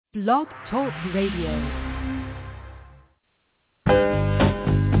Blog Talk Radio.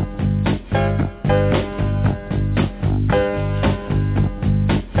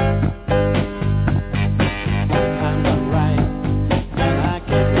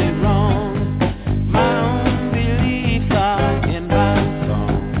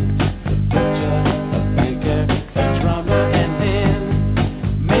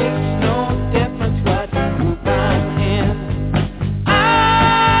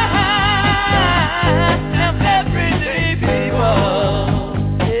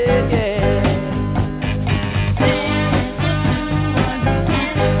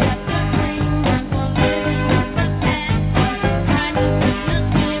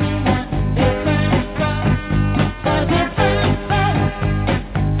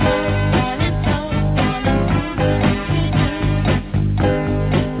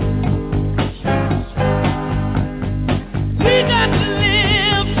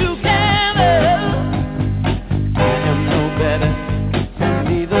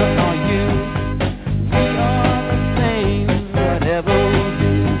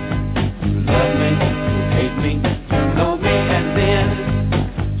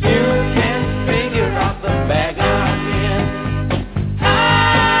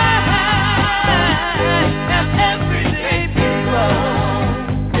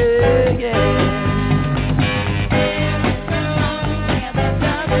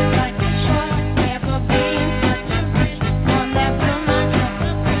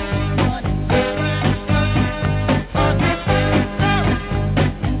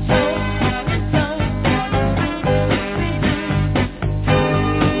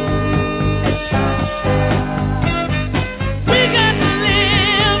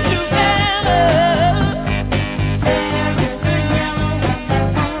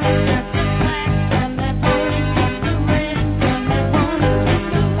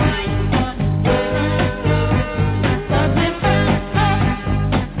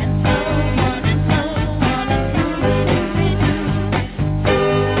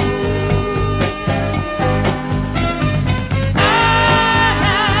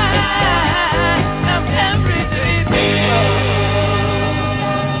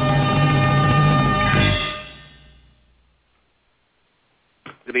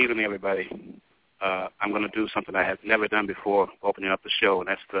 I'm going to do something I have never done before, opening up the show, and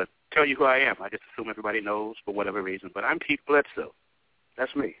that's to tell you who I am. I just assume everybody knows for whatever reason, but I'm Keith Bledsoe.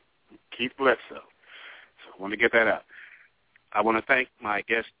 That's me, Keith Bledsoe. So I want to get that out. I want to thank my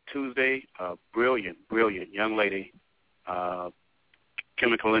guest Tuesday, a brilliant young lady,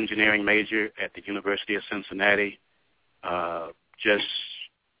 chemical engineering major at the University of Cincinnati, just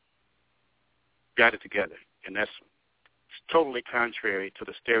got it together, and that's totally contrary to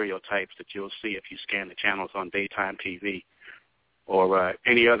the stereotypes that you'll see if you scan the channels on daytime TV or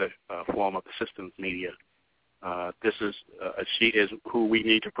any other form of the systems media. She is who we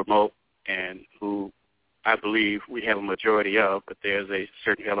need to promote and who I believe we have a majority of, but there's a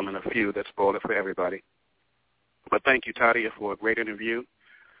certain element of few that spoil it for everybody. But thank you, Tadia, for a great interview.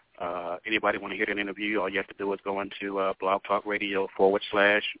 Anybody want to hear an interview, all you have to do is go into Blog Talk Radio /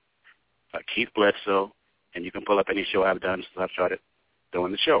 Keith Bledsoe, and you can pull up any show I've done since I've started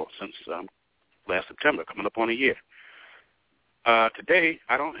doing the show, since last September, coming up on a year. Today,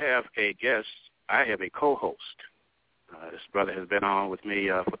 I don't have a guest. I have a co-host. This brother has been on with me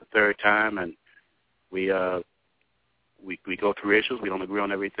for the third time, and we go through issues. We don't agree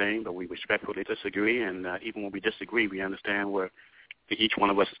on everything, but we respectfully disagree, and even when we disagree, we understand where each one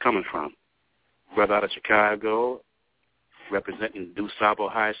of us is coming from. Brother out of Chicago, representing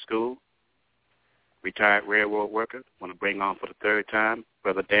DuSable High School, retired railroad worker. Want to bring on for the third time,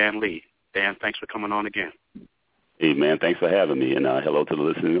 Brother Dan Lee. Dan, thanks for coming on again. Hey, man, thanks for having me, and hello to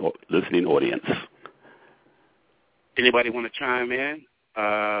the listening audience. Anybody want to chime in?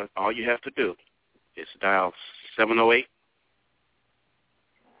 All you have to do is dial 708.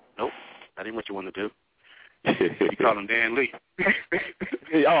 Nope, that ain't what you want to do. You call him Dan Lee.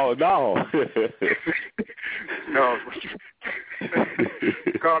 Oh, no. No.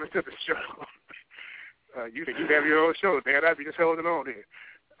 Call into the show. You have your own show, Dan. I'd be just holding on here.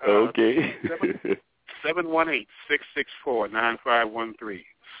 Okay. 718-664-9513.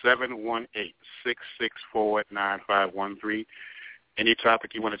 718-664-9513. Any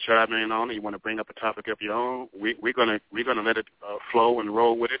topic you want to chime in on, or you want to bring up a topic of your own, we're gonna let it flow and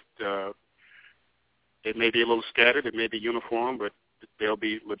roll with it. It may be a little scattered, it may be uniform, but there'll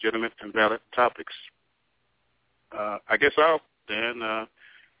be legitimate and valid topics. I guess Dan.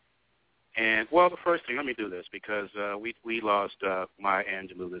 And, well, the first thing, let me do this, because we lost Maya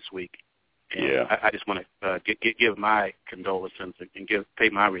Angelou this week. And yeah. I just want to give my condolences and pay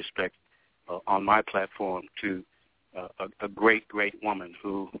my respect on my platform to a great, great woman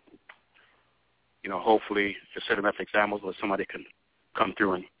who, hopefully is setting up examples where somebody can come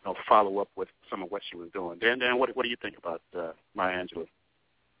through and follow up with some of what she was doing. Dan, what do you think about Maya Angelou?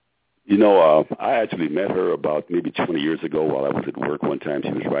 I actually met her about maybe 20 years ago while I was at work one time.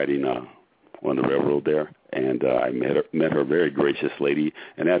 She was riding on the railroad there, and I met her, very gracious lady.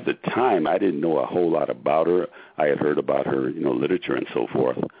 And at the time, I didn't know a whole lot about her. I had heard about her, literature and so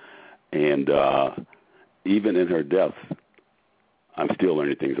forth. And even in her death, I'm still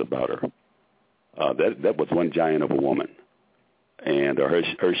learning things about her. That was one giant of a woman, and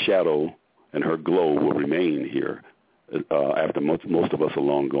her shadow and her glow will remain here after most of us are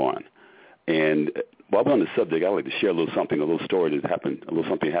long gone. And while we're on the subject, I'd like to share a little story that happened. A little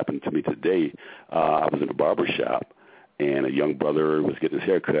something happened to me today. I was in a barber shop, and a young brother was getting his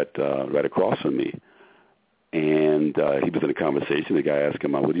hair cut right across from me. And he was in a conversation. The guy asked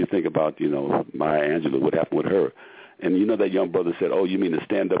him, "What do you think about, Maya Angelou? What happened with her?" And that young brother said, "Oh, you mean the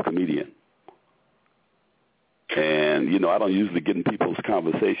stand-up comedian?" And I don't usually get in people's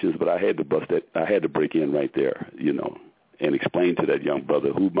conversations, but I had to break in right there, and explain to that young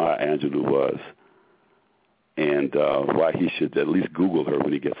brother who Maya Angelou was, and why he should at least Google her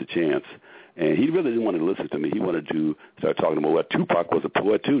when he gets a chance. And he really didn't want to listen to me. He wanted to start talking about what Tupac was a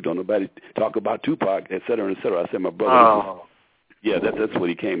poet too. Don't nobody talk about Tupac, et cetera, et cetera. I said, my brother, yeah, that's what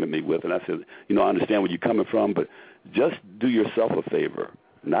he came at me with. And I said, I understand where you're coming from, but just do yourself a favor,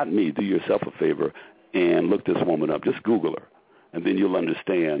 not me. Do yourself a favor and look this woman up. Just Google her, and then you'll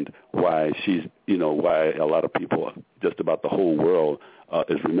understand why she's, why a lot of people, just about the whole world,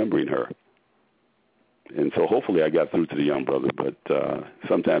 is remembering her. And so hopefully I got through to the young brother, but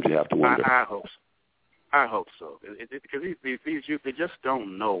sometimes you have to wonder. I hope so. Because these youth, they just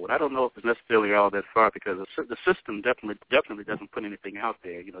don't know. And I don't know if it's necessarily all that far, because the system definitely doesn't put anything out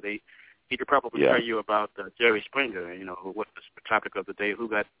there. He could probably tell you about Jerry Springer, what's the topic of the day, who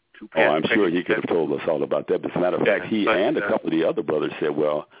passed. Oh, I'm sure he could have told us all about that. But as a matter of fact, he and a couple of the other brothers said,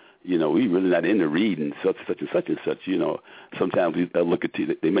 well, we really not into reading such and such and such. Sometimes we look at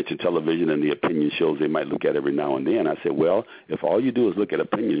they mention television and the opinion shows they might look at every now and then. I said, well, if all you do is look at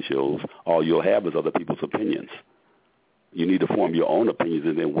opinion shows, all you'll have is other people's opinions. You need to form your own opinions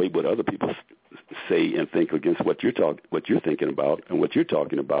and then weigh what other people say and think against what you're thinking about and what you're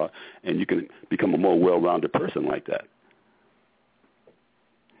talking about, and you can become a more well-rounded person like that.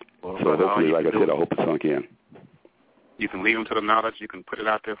 Well, so hopefully, like I said, I hope it's sunk in. You can lead them to the knowledge. You can put it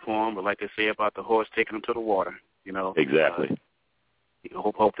out there for them. But like they say about the horse, taking them to the water, Exactly.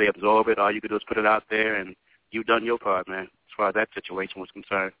 Hope they absorb it. All you can do is put it out there, and you've done your part, man, as far as that situation was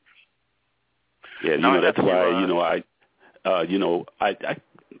concerned. Yeah, that's why, I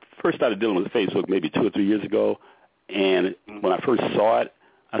first started dealing with Facebook maybe 2 or 3 years ago, and when I first saw it,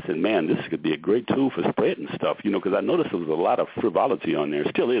 I said, man, this could be a great tool for spreading stuff, because I noticed there was a lot of frivolity on there.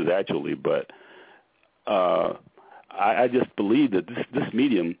 Still is, actually, but I just believe that this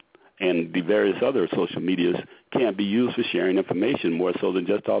medium and the various other social medias can be used for sharing information more so than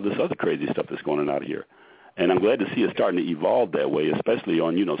just all this other crazy stuff that's going on out here. And I'm glad to see it starting to evolve that way, especially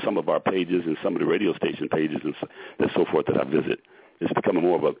on, some of our pages and some of the radio station pages and so forth that I visit. It's becoming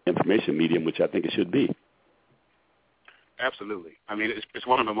more of an information medium, which I think it should be. Absolutely. I mean, it's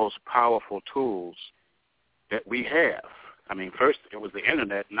one of the most powerful tools that we have. I mean, first it was the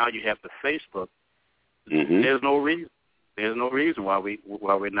Internet. Now you have the Facebook. Mm-hmm. There's no reason why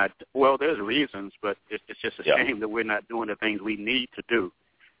we're not. Well, there's reasons, but it's just a shame that we're not doing the things we need to do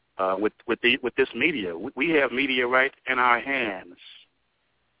with this media. We have media right in our hands,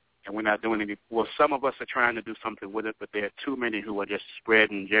 and we're not doing any. Well, some of us are trying to do something with it, but there are too many who are just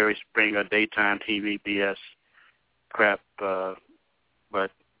spreading Jerry Springer daytime TV BS crap. But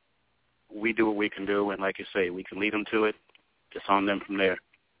we do what we can do, and like you say, we can lead them to it. It's on them from there.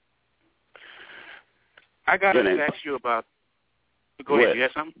 I got to ask you about. Go ahead. You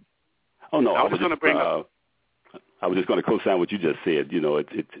have something? Oh no, I was just going to bring up. I was just going to co-sign what you just said.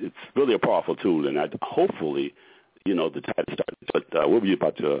 It's really a powerful tool, and hopefully, the tide starts. But what were you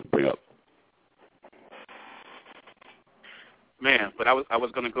about to bring up? Man, but I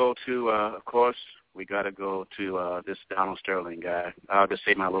was going to go to. Of course, we got to go to this Donald Sterling guy. I'll just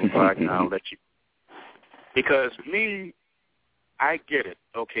say my little part, and I'll let you. Because me. I get it.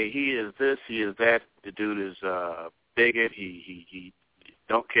 Okay, he is this, he is that. The dude is bigot. He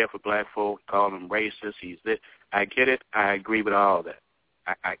don't care for black folk. Call him racist. He's this. I get it. I agree with all that.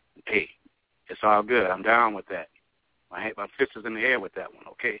 Hey, it's all good. I'm down with that. My fist is in the air with that one.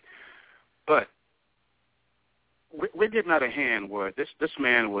 Okay, but we're getting out of hand where this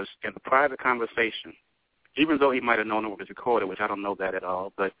man was in a private conversation, even though he might have known it was recorded, which I don't know that at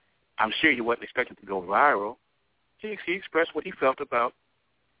all, but I'm sure he wasn't expecting to go viral. He expressed what he felt about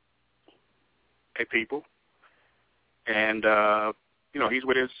people, and, he's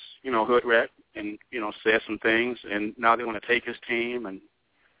with his, hood rat and, said some things, and now they want to take his team and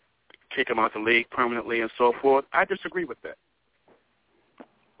kick him out the league permanently and so forth. I disagree with that.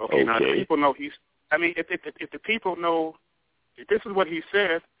 Okay. Now the people know if the people know if this is what he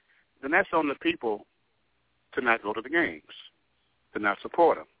said, then that's on the people to not go to the games, to not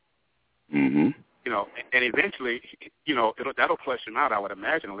support him. Mm-hmm. And eventually, that'll flush him out, I would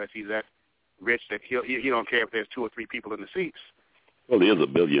imagine, unless he's that rich that he don't care if there's 2 or 3 people in the seats. Well, he is a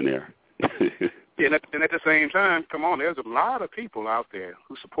billionaire. And at the same time, come on, there's a lot of people out there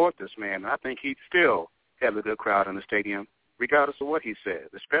who support this man. And I think he'd still have a good crowd in the stadium, regardless of what he said,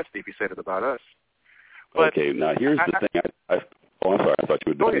 especially if he said it about us. But okay, now here's the thing. I'm sorry. I thought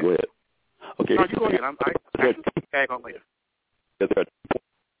you were done. Go ahead. Okay. No, you go ahead. I can tag on later. About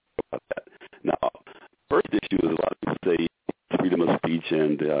that. Now, first issue is a lot of people say freedom of speech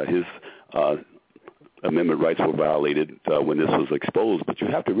and his amendment rights were violated when this was exposed. But you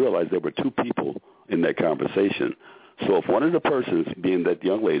have to realize there were 2 people in that conversation. So if one of the persons, being that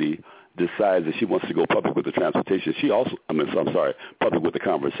young lady, decides that she wants to go public with the transportation, public with the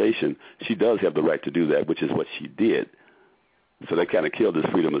conversation, she does have the right to do that, which is what she did. So that kind of killed his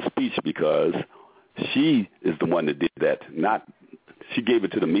freedom of speech because she is the one that did that, she gave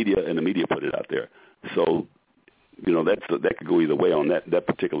it to the media and the media put it out there. So, that could go either way on that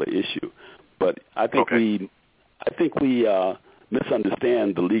particular issue. But I think we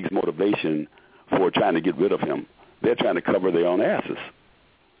misunderstand the league's motivation for trying to get rid of him. They're trying to cover their own asses.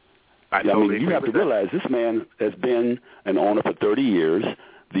 You have to realize this man has been an owner for 30 years.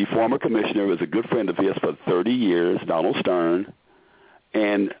 The former commissioner is a good friend of his for 30 years, Donald Stern.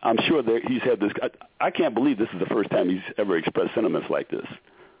 And I'm sure that he's had this. I can't believe this is the first time he's ever expressed sentiments like this,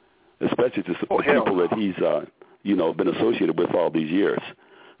 especially to the people that he's, been associated with all these years.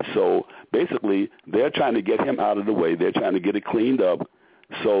 So basically, they're trying to get him out of the way. They're trying to get it cleaned up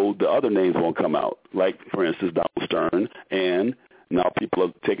so the other names won't come out. Like, for instance, Donald Stern, and now people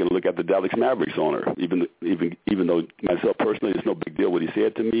are taking a look at the Dallas Mavericks owner. Even though myself personally, it's no big deal what he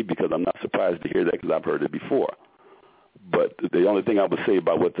said to me because I'm not surprised to hear that because I've heard it before. But the only thing I would say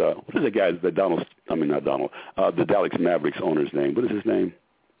about what is the guy, the Dallas Mavericks owner's name? What is his name?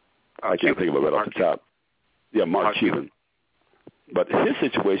 I can't think of it right off the top. Yeah, Mark Cuban. But his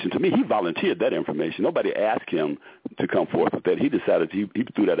situation, to me, he volunteered that information. Nobody asked him to come forth with that. He decided he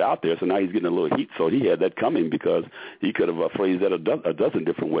threw that out there, so now he's getting a little heat. So he had that coming because he could have phrased that a dozen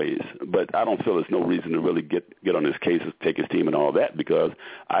different ways. But I don't feel there's no reason to really get on his case, take his team and all that, because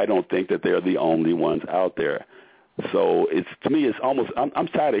I don't think that they're the only ones out there. So to me, it's almost, I'm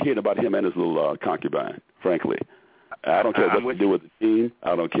tired of hearing about him and his little concubine, frankly. I don't care what to do with the team.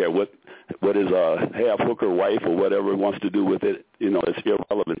 I don't care what his half-hooker wife or whatever wants to do with it. It's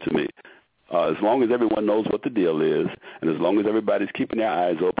irrelevant to me. As long as everyone knows what the deal is, and as long as everybody's keeping their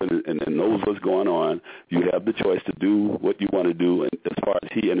eyes open and knows what's going on, you have the choice to do what you want to do as far as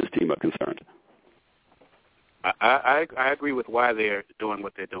he and his team are concerned. I agree with why they're doing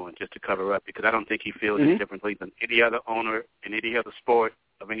what they're doing, just to cover up, because I don't think he feels any differently than any other owner in any other sport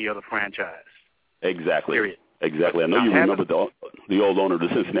of any other franchise. Exactly. Period. Exactly. I know you remember the old owner of the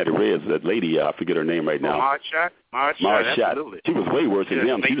Cincinnati Reds, that lady, I forget her name right now. Marge Schott, absolutely. She was way worse than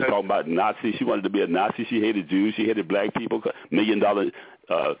him. She was talking about Nazis. She wanted to be a Nazi. She hated Jews. She hated black people, $1 million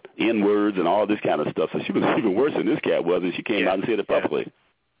N-words and all this kind of stuff. So she was even worse than this cat was, and she came out and said it publicly.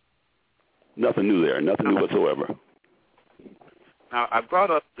 Nothing new there. Nothing new whatsoever. Now, I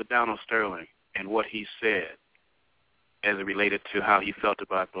brought up the Donald Sterling and what he said as it related to how he felt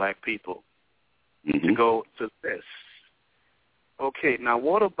about black people. To go to this. Okay, now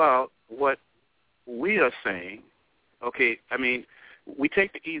what about what we are saying? Okay, I mean, we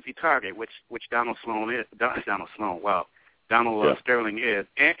take the easy target, which Donald Sterling is,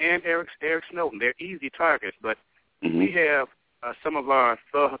 and Eric Snowden. They're easy targets, but we have some of our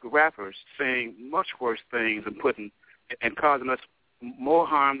thug rappers saying much worse things and causing us more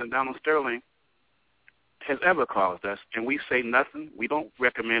harm than Donald Sterling has ever caused us, and we say nothing. We don't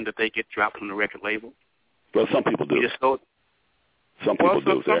recommend that they get dropped from the record label. Well, some people do. Some people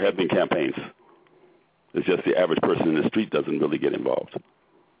do. There have been campaigns. It's just the average person in the street doesn't really get involved.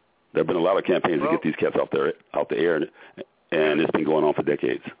 There have been a lot of campaigns to get these cats off the air, and it's been going on for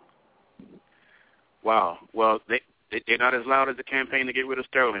decades. Wow. Well, they're not as loud as the campaign to get rid of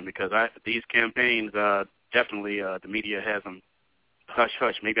Sterling, because these campaigns definitely the media has them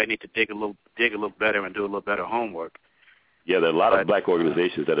hush. Maybe I need to dig a little better and do a little better homework. Yeah, there are a lot of black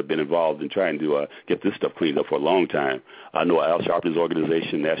organizations that have been involved in trying to get this stuff cleaned up for a long time. I know Al Sharpton's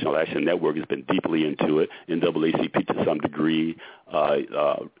organization, National Action Network, has been deeply into it, NAACP to some degree.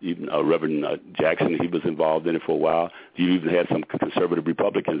 Even Reverend Jackson, he was involved in it for a while. You even had some conservative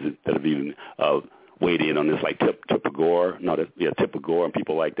Republicans that have even weighed in on this, like Tipper Gore and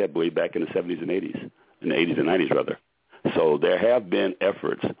people like that way back in the 70s and 80s, in the 80s and 90s, rather. So there have been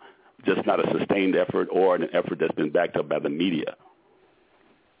efforts, just not a sustained effort or an effort that's been backed up by the media.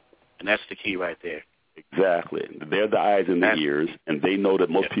 And that's the key right there. Exactly. They're the eyes and the ears, and they know that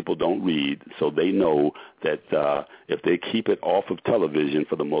most people don't read, so they know that if they keep it off of television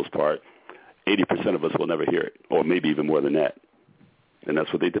for the most part, 80% of us will never hear it, or maybe even more than that. And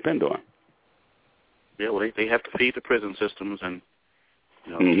that's what they depend on. Yeah, well, they have to feed the prison systems and,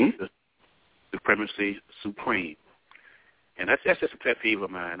 keep the supremacy supreme. And that's just a pet peeve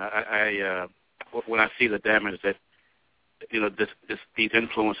of mine. I when I see the damage that these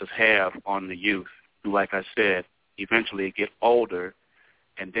influences have on the youth, who, like I said, eventually get older,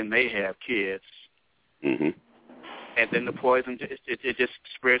 and then they have kids, and then the poison it just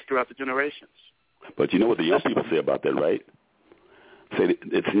spreads throughout the generations. But you know what the young people say about that, right? Say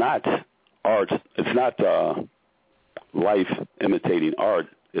it's not art. It's not life imitating art.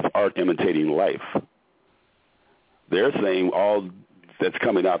 It's art imitating life. They're saying all that's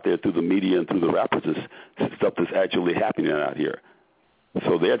coming out there through the media and through the rappers is stuff that's actually happening out here.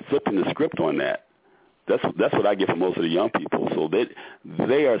 So they're flipping the script on that. That's what I get from most of the young people. So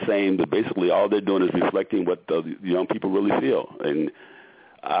they are saying that basically all they're doing is reflecting what the young people really feel. And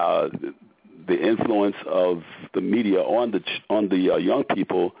the influence of the media on the young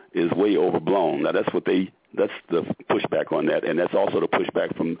people is way overblown. Now that's the pushback on that, and that's also the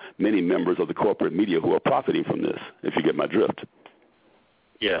pushback from many members of the corporate media who are profiting from this, if you get my drift.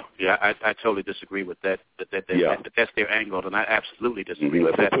 Yeah, I totally disagree with that. That's their angle, and I absolutely disagree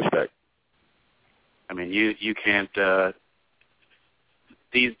with that. Pushback. I mean, you can't.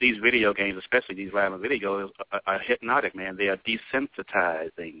 These video games, especially these violent videos, are hypnotic, man. They are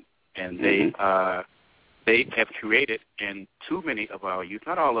desensitizing, and they have created in too many of our youth,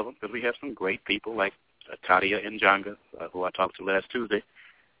 not all of them, because we have some great people like Tadia Njanga, who I talked to last Tuesday,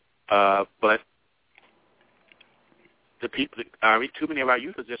 but too many of our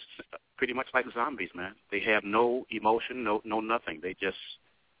youth are just pretty much like zombies, man. They have no emotion, no nothing. They just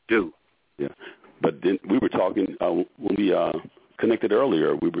do. Yeah, but then we were talking when we connected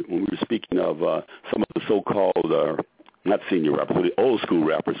earlier. When we were speaking of some of the so-called not senior rappers, but the old school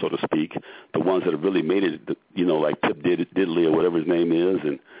rappers, so to speak, the ones that have really made it, like Tip Diddley or whatever his name is,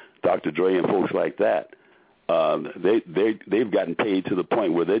 and Dr. Dre and folks like that. They've gotten paid to the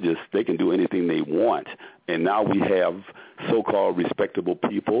point where they can do anything they want. And now we have so-called respectable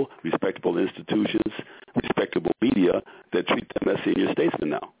people, respectable institutions, respectable media that treat them as senior statesmen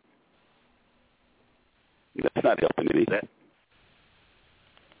now. That's not helping anything.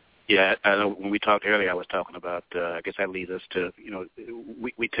 Yeah, I know when we talked earlier, I was talking about, I guess that leads us to,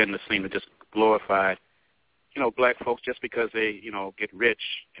 we tend to seem to just glorify, black folks just because they, get rich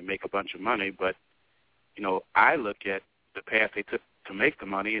and make a bunch of money. But, I look at the path they took to make the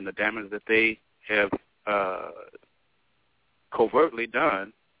money and the damage that they have covertly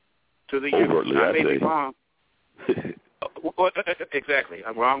done to the youth. I may be wrong. Exactly.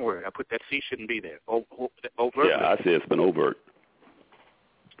 I'm wrong word. I put that C shouldn't be there. Overtly. Yeah, I say it's been overt.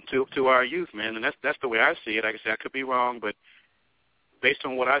 To our youth, man, and that's the way I see it. Like I said, I could be wrong, but based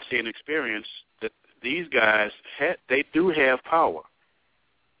on what I see and experience, that these guys they do have power.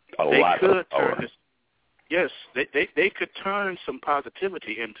 A lot of power. Yes, they could turn some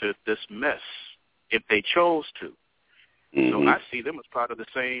positivity into this mess if they chose to. So I see them as part of the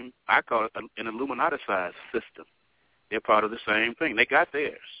same, I call it an Illuminati-sized system. They're part of the same thing. They got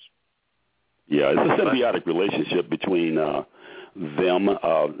theirs. Yeah, it's a symbiotic relationship between them,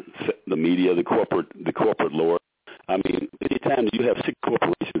 the media, the corporate lord. I mean, anytime you have 6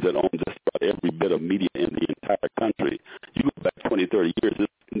 corporations that own just about every bit of media in the entire country, you go back 20, 30 years,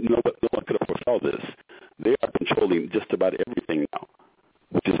 no one could have foresaw this. They are controlling just about everything now,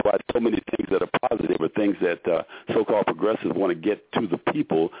 which is why so many things that are positive or things that so-called progressives want to get to the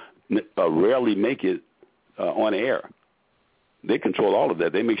people rarely make it on air. They control all of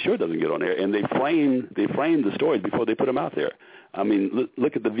that. They make sure it doesn't get on air, and they frame the stories before they put them out there. I mean,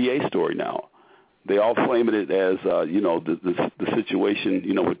 look at the VA story now. They all frame it as the situation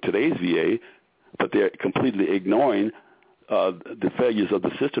with today's VA, but they're completely ignoring the failures of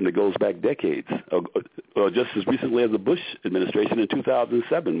the system that goes back decades, or just as recently as the Bush administration in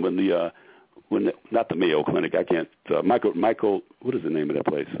 2007, when not the Mayo Clinic. I can't. Michael. What is the name of that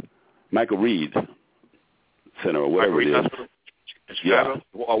place? Michael Reed Center or whatever it is. Hospital in Chicago?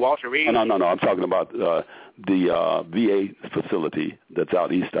 Yeah. Or Walter Reed? No. I'm talking about the VA facility that's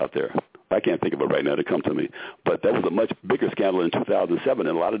out east out there. I can't think of it right now to come to me. But that was a much bigger scandal in 2007,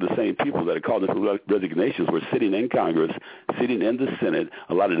 and a lot of the same people that are calling for resignations were sitting in Congress, sitting in the Senate,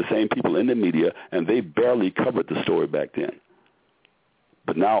 a lot of the same people in the media, and they barely covered the story back then.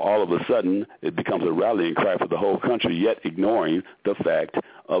 But now all of a sudden it becomes a rallying cry for the whole country, yet ignoring the fact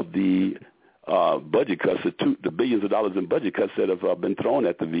of the budget cuts, the billions of dollars in budget cuts that have been thrown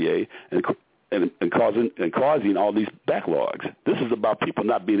at the VA and causing all these backlogs. This is about people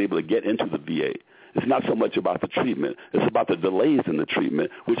not being able to get into the VA. It's not so much about the treatment. It's about the delays in the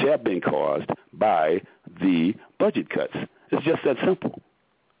treatment, which have been caused by the budget cuts. It's just that simple.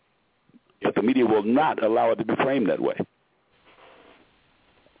 But the media will not allow it to be framed that way.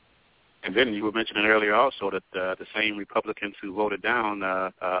 And then you were mentioning earlier also that the same Republicans who voted down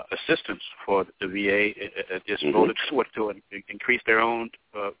assistance for the VA just voted to increase their own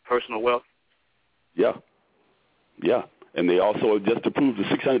personal wealth. Yeah. And they also just approved the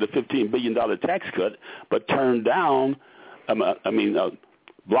 $615 billion tax cut, but turned down,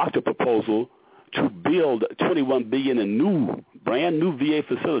 blocked a proposal to build $21 billion in brand new VA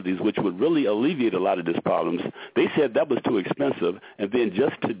facilities, which would really alleviate a lot of these problems. They said that was too expensive, and then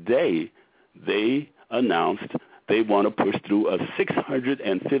just today they announced they want to push through a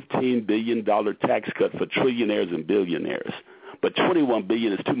 $615 billion tax cut for trillionaires and billionaires. But $21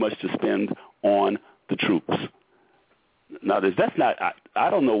 billion is too much to spend on the troops. Now, that's not. I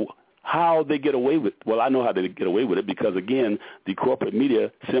don't know how they get away with. Well, I know how they get away with it because, again, the corporate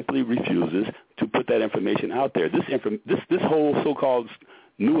media simply refuses to put that information out there. This whole so-called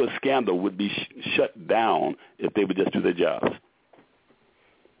newest scandal would be shut down if they would just do their jobs.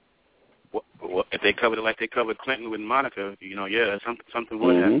 Well, if they covered it like they covered Clinton with Monica, something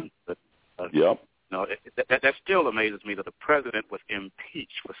would happen. But, yep. That still amazes me that the president was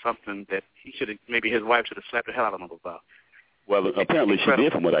impeached for something that maybe his wife should have slapped the hell out of him about. Well, apparently she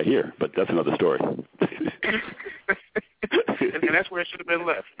did, from what I hear, but that's another story. and that's where it should have been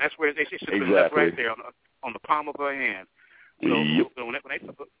left. That's where they should have been left right there on the palm of her hand. So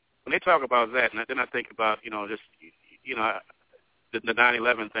when they talk about that, and then I think about the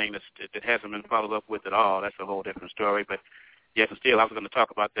 9/11 thing that hasn't been followed up with at all. That's a whole different story. But yes, and still, I was going to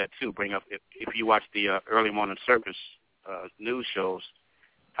talk about that too. Bring up if you watch the early morning circus news shows,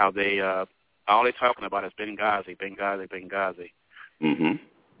 how they all they're talking about is Benghazi. Mm-hmm.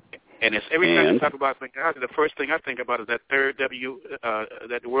 And it's every time you talk about Benghazi, the first thing I think about is that third that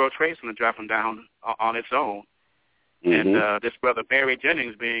the World Trade Center dropping down on its own. Mm-hmm. And this brother Barry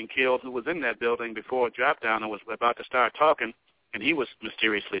Jennings being killed, who was in that building before it dropped down and was about to start talking, and he was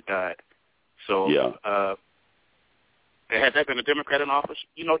mysteriously died. So had that been a Democrat in office,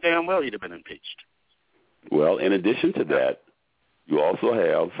 damn well he'd have been impeached. Well, in addition to that, you also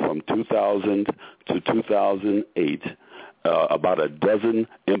have from 2000 to 2008 about a dozen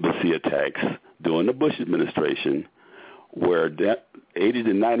embassy attacks during the Bush administration where 80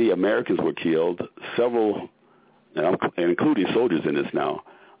 to 90 Americans were killed, several, and including soldiers in this now.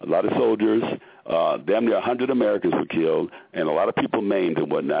 A lot of soldiers, damn near 100 Americans were killed, and a lot of people maimed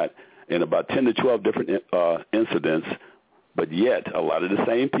and whatnot, in about 10 to 12 different incidents. But yet, a lot of the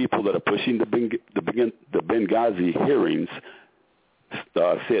same people that are pushing the Benghazi hearings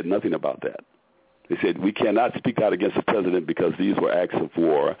said nothing about that. They said, we cannot speak out against the president because these were acts of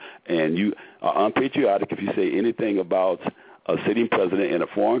war, and you are unpatriotic if you say anything about a sitting president in a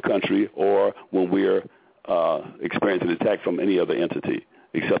foreign country or when we're experiencing an attack from any other entity,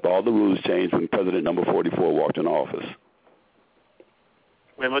 except all the rules changed when President number 44 walked in office.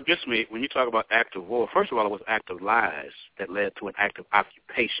 Well, what gets me, when you talk about act of war, first of all, it was act of lies that led to an act of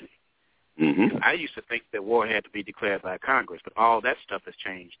occupation. Mm-hmm. I used to think that war had to be declared by Congress, but all that stuff has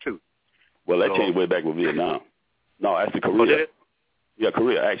changed, too. Well, that changed way back with Vietnam. No, actually Korea. Oh, did it? Yeah,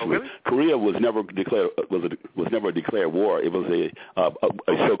 Korea, actually. Oh, really? Korea was never declared a declared war. It was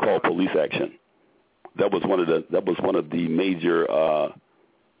a so-called police action. That was one of the major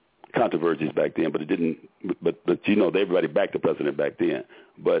controversies back then, but it didn't. But everybody backed the president back then.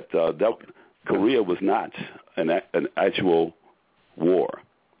 But Korea was not an actual war,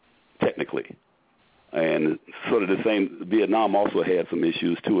 technically, and sort of the same. Vietnam also had some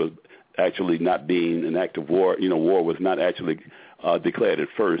issues too, of actually not being an act of war. War was not actually declared at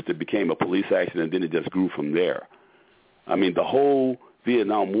first. It became a police action, and then it just grew from there. I mean, the whole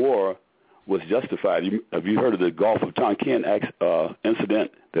Vietnam War was justified. Have you heard of the Gulf of Tonkin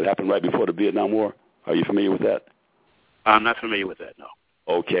incident that happened right before the Vietnam War? Are you familiar with that? I'm not familiar with that, no.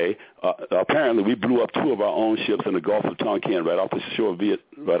 Okay. Apparently, we blew up 2 of our own ships in the Gulf of Tonkin, right off the shore of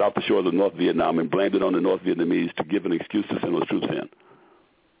the North Vietnam, and blamed it on the North Vietnamese to give an excuse to send those troops in.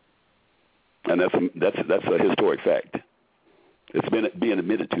 And that's a historic fact. It's been being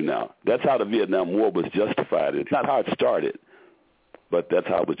admitted to now. That's how the Vietnam War was justified. It's not how it started, but that's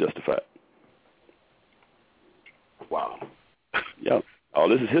how it was justified. Wow. Yeah. Oh,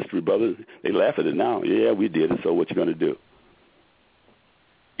 this is history, brother. They laugh at it now. Yeah, we did it, so what you going to do?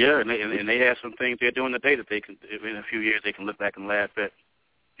 Yeah, and they have some things they're doing today that they can, in a few years, they can look back and laugh at.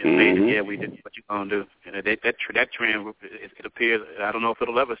 And say, yeah, we did what you going to do. And that trend, it appears, I don't know if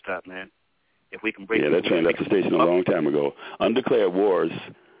it'll ever stop, man. If we can break that train left the station a long time ago. Undeclared wars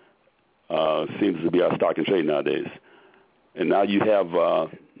seems to be our stock and trade nowadays. And now you have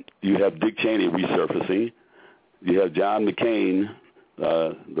Dick Cheney resurfacing. You have John McCain,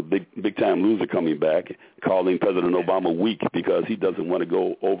 the big time loser, coming back, calling President Obama weak because he doesn't want to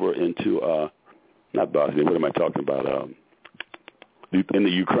go over into not Bosnia. What am I talking about? In the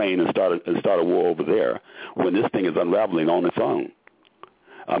Ukraine and start a war over there when this thing is unraveling on its own.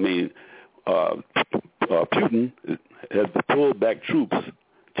 I mean, Putin has pulled back troops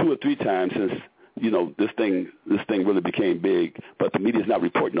 2 or 3 times since this thing really became big, but the media's not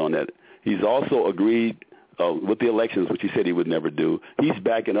reporting on that. He's also agreed with the elections, which he said he would never do. He's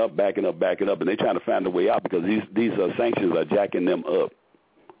backing up, and they're trying to find a way out because these sanctions are jacking them up.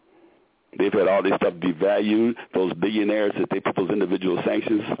 They've had all this stuff devalued. Those billionaires that they put those individual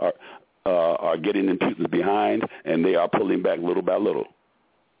sanctions are getting in Putin's behind, and they are pulling back little by little.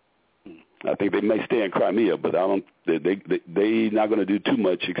 I think they may stay in Crimea, but they're not going to do too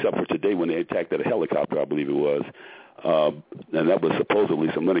much except for today when they attacked that helicopter, I believe it was. And that was supposedly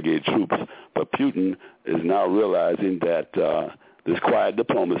some renegade troops. But Putin is now realizing that this quiet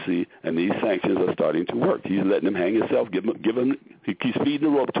diplomacy and these sanctions are starting to work. He's letting him hang himself. He keeps feeding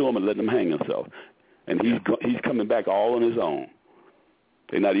the rope to him and letting him hang himself. And he's coming back all on his own.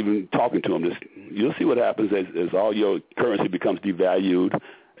 They're not even talking to him. You'll see what happens as all your currency becomes devalued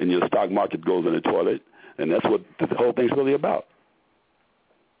and your stock market goes in the toilet. And that's what the whole thing's really about.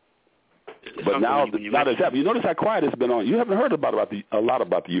 But now that's happening. You notice how quiet it's been on. You haven't heard a lot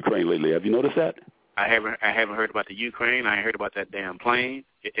about the Ukraine lately. Have you noticed that? I haven't heard about the Ukraine. I ain't heard about that damn plane.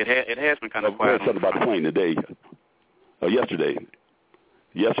 It has been kind of quiet. I heard something about the plane today. Yesterday.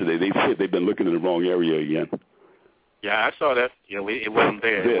 Yesterday they said they've been looking in the wrong area again. Yeah, I saw that. It wasn't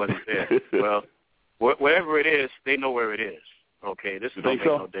there. It wasn't there. Well, wherever it is, they know where it is. Okay, this don't make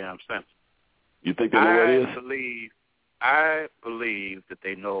no damn sense. You think they know where it is? I believe that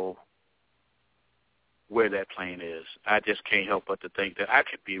they know where that plane is. I just can't help but to think that I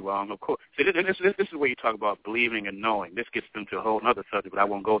could be wrong. Of course, see, this is where you talk about believing and knowing. This gets into a whole other subject, but I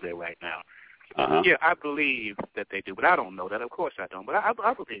won't go there right now. Yeah, I believe that they do, but I don't know that. Of course I don't, but I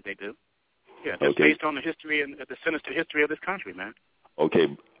believe they do. Yeah, that's based on the history and the sinister history of this country, man. Okay,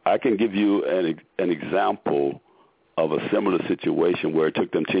 I can give you an example of a similar situation where it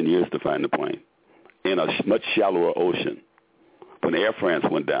took them 10 years to find the plane in a much shallower ocean. When Air France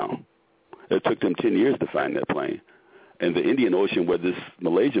went down, it took them 10 years to find that plane. And the Indian Ocean, where this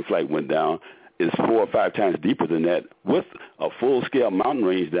Malaysian flight went down, is 4 or 5 times deeper than that, with a full-scale mountain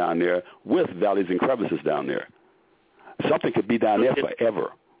range down there, with valleys and crevices down there. Something could be down there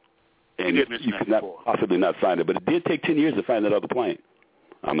forever. And you could not possibly not find it. But it did take 10 years to find that other plane.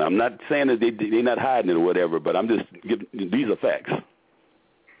 I'm not saying that they're not hiding it or whatever, but I'm just giving these are facts.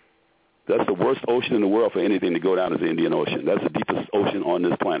 That's the worst ocean in the world for anything to go down is the Indian Ocean. That's the deepest ocean on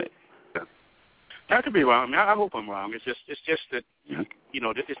this planet. I could be wrong. I mean, I hope I'm wrong. It's just that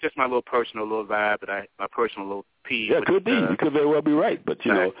it's just my little personal little vibe that my personal little peeve. Yeah, it could be. You could very well be right, but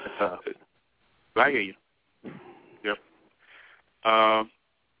I hear you. Yep.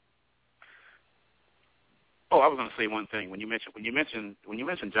 I was going to say one thing. When you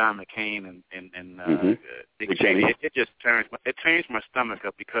mentioned John McCain and Dick Cheney, it just turns my stomach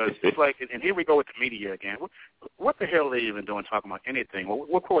up because it's like, and here we go with the media again. What the hell are they even doing talking about anything? Well,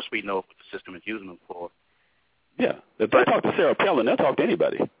 of course we know what the system is using them for. Yeah, if they talk to Sarah Palin, they'll talk to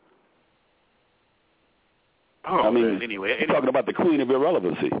anybody. Anyway, you're talking about the queen of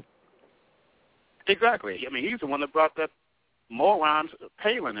irrelevancy. Exactly. I mean, he's the one that brought that moron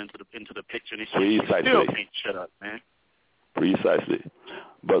Palin into the picture, and he still can't shut up, man. Precisely.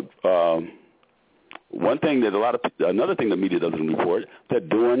 But one thing that another thing the media doesn't report, that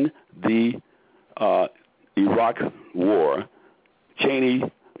during the Iraq War, Cheney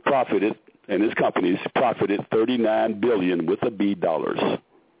profited, and his companies profited $39 billion with a B dollars.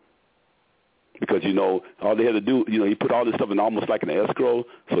 because, all they had to do, he put all this stuff in almost like an escrow,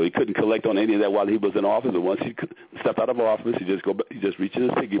 so he couldn't collect on any of that while he was in office. But once he stepped out of office, he just reached in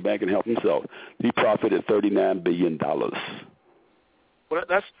his piggy bank and helped himself. He profited $39 billion. Well,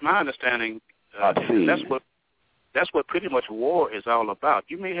 that's my understanding. I've seen. That's what pretty much war is all about.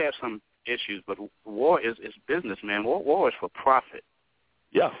 You may have some issues, but war is business, man. War is for profit.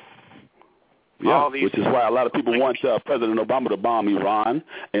 Yeah. Yeah, which is why a lot of people want President Obama to bomb Iran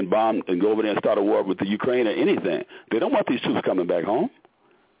and go over there and start a war with the Ukraine or anything. They don't want these troops coming back home.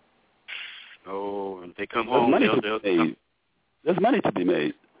 Oh, if they come home, there's money to be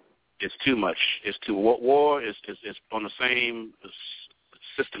made. It's too much. War is on the same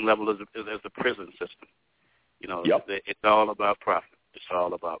system level as the prison system. Yep. It's all about profit. It's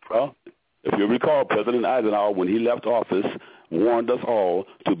all about profit. Well, if you recall, President Eisenhower, when he left office, warned us all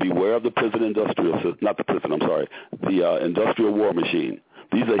to beware of the industrial war machine.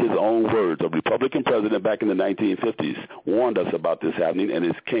 These are his own words. A Republican president back in the 1950s warned us about this happening, and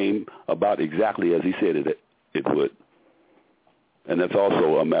it came about exactly as he said it would. And that's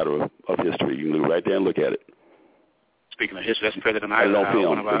also a matter of history. You can go right there and look at it. Speaking of history, that's President Eisenhower. We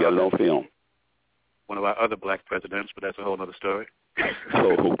got it on film. One of our other black presidents, but that's a whole other story.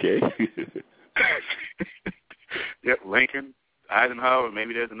 Okay. Yep, Lincoln, Eisenhower,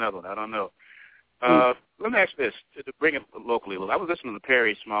 maybe there's another one. I don't know. Let me ask this, to bring it locally. I was listening to the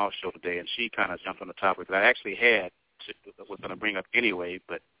Perry Small show today, and she kind of jumped on the topic that I actually was going to bring up anyway,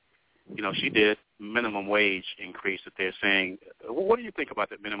 but, she did minimum wage increase that they're saying. What do you think about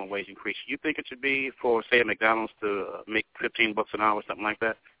that minimum wage increase? You think it should be for, say, a McDonald's to make $15 an hour or something like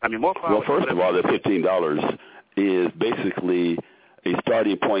that? I mean, more power. Well, first of all, the $15 is basically a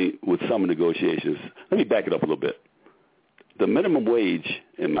starting point with some negotiations. Let me back it up a little bit. The minimum wage,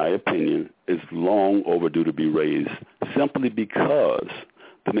 in my opinion, is long overdue to be raised simply because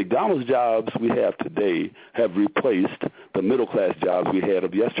the McDonald's jobs we have today have replaced the middle-class jobs we had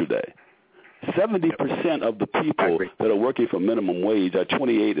of yesterday. 70% of the people that are working for minimum wage are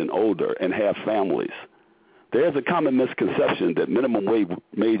 28 and older and have families. There's a common misconception that minimum wage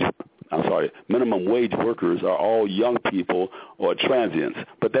workers are all young people or transients,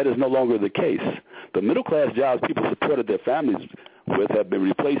 but that is no longer the case. The middle-class jobs people supported their families with have been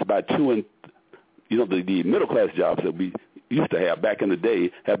replaced by the middle-class jobs that we used to have back in the day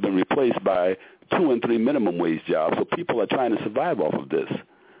have been replaced by 2 and 3 minimum wage jobs, so people are trying to survive off of this.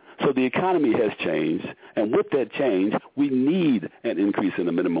 So the economy has changed, and with that change, we need an increase in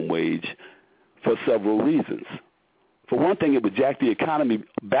the minimum wage for several reasons. For one thing, it would jack the economy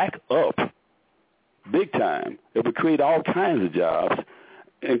back up big time. It would create all kinds of jobs,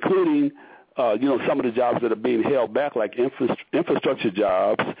 including, some of the jobs that are being held back, like infrastructure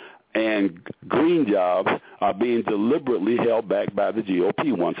jobs and green jobs are being deliberately held back by the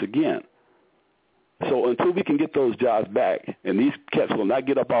GOP once again. So until we can get those jobs back, and these cats will not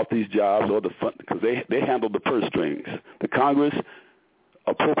get up off these jobs or the fund, because they handle the purse strings. The Congress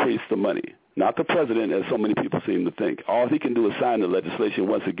appropriates the money, not the president, as so many people seem to think. All he can do is sign the legislation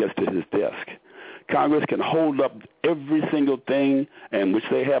once it gets to his desk. Congress can hold up every single thing, and which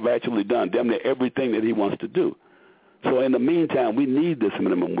they have actually done, damn near everything that he wants to do. So in the meantime, we need this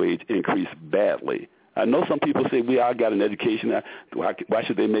minimum wage increase badly. I know some people say, I got an education. Why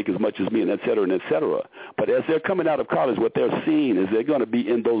should they make as much as me, and et cetera, and et cetera. But as they're coming out of college, what they're seeing is they're going to be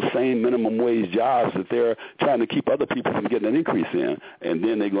in those same minimum wage jobs that they're trying to keep other people from getting an increase in, and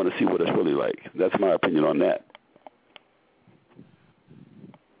then they're going to see what it's really like. That's my opinion on that.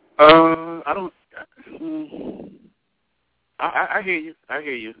 I hear you.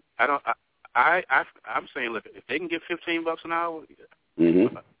 I'm saying, look, if they can get $15 an hour,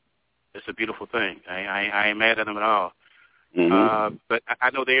 it's a beautiful thing. I ain't mad at them at all. But I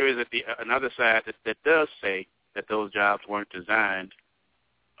know there is another side that does say that those jobs weren't designed,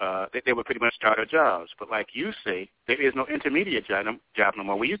 that they were pretty much starter jobs. But like you say, there is no intermediate job no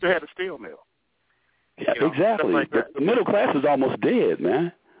more. We used to have a steel mill. Yeah, exactly. Like the middle class is almost dead,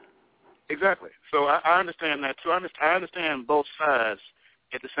 man. Exactly. So I understand that, too. I understand both sides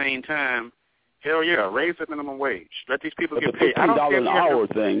at the same time. Hell yeah, raise the minimum wage. Let these people get paid. The $15 an hour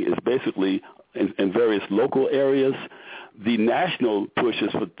thing is basically, in various local areas, the national push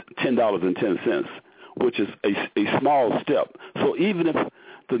is for $10.10, which is a small step. So even if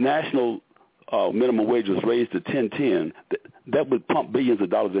the national minimum wage was raised to $10.10, that would pump billions of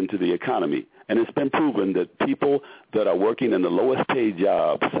dollars into the economy. And it's been proven that people that are working in the lowest paid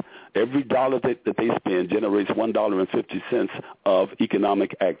jobs, every dollar that they spend generates $1.50 of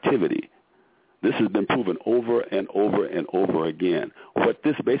economic activity. This has been proven over and over and over again. What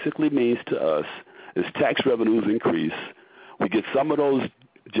this basically means to us is tax revenues increase. We get some of those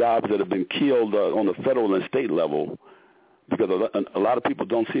jobs that have been killed on the federal and state level, because a lot of people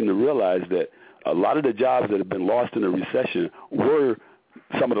don't seem to realize that a lot of the jobs that have been lost in the recession were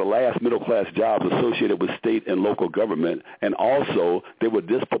some of the last middle-class jobs associated with state and local government, and also they were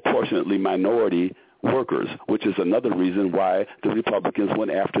disproportionately minority workers, which is another reason why the Republicans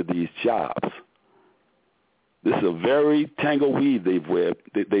went after these jobs. This is a very tangled weave they've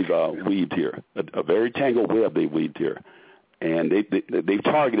weaved here, a very tangled web they've weaved here. And they've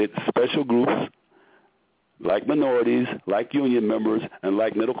targeted special groups like minorities, like union members, and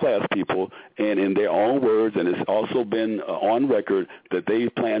like middle-class people, and in their own words, and it's also been on record, that they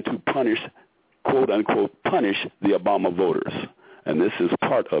plan to punish, quote-unquote, punish the Obama voters. And this is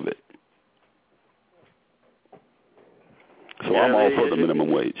part of it. So I'm all for the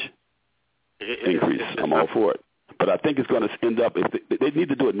minimum wage increase. I'm all for it. But I think it's going to end up, if they need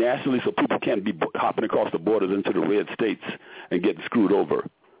to do it nationally so people can't be hopping across the borders into the red states and getting screwed over.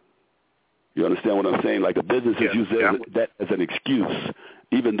 You understand what I'm saying? Like the businesses use that as an excuse,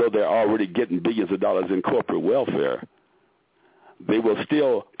 even though they're already getting billions of dollars in corporate welfare. They will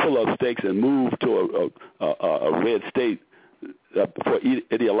still pull up stakes and move to a red state for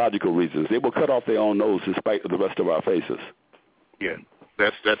ideological reasons. They will cut off their own nose in spite of the rest of our faces. Yeah,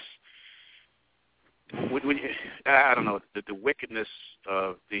 that's I don't know, the wickedness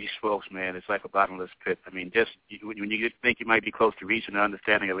of these folks, man, it's like a bottomless pit. I mean, just when you think you might be close to reaching an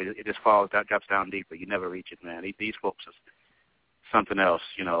understanding of it, it just falls down, drops down deeper. You never reach it, man. These folks are something else,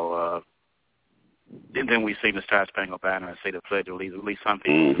 you know. And then we sing the Star-Spangled Banner and say the Pledge of Allegiance. At least some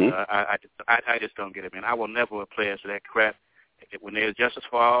people. I just don't get it, man. I will never pledge to that crap. When there's justice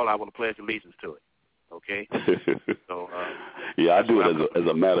for all, I will pledge allegiance to it. Okay. So yeah, I do it as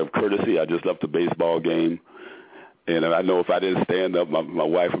a matter of courtesy. I just left the baseball game, and I know if I didn't stand up, my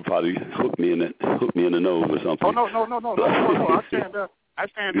wife would probably hook me in the nose or something. Oh no! I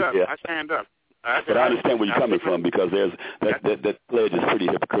stand up. Yeah. I stand up. But I understand where you're coming from, because there's that pledge is pretty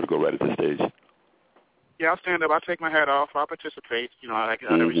hypocritical right at this stage. Yeah, I'll stand up. I'll take my hat off. I'll participate. You know, out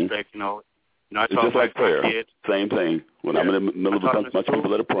of respect. You know, I it's talk just like prayer. Kids. Same thing. When I'm in the middle of a bunch of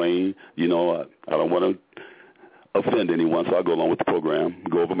people that are praying, you know, I don't want to offend anyone, so I go along with the program,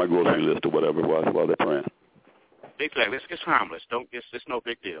 go over my grocery list or whatever while they're praying. Exactly. It's harmless. It's no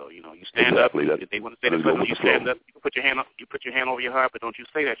big deal. You know, you stand up. If they want to say something, you stand up. You put your hand over your heart, but don't you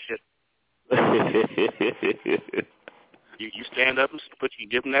say that shit. You stand up and you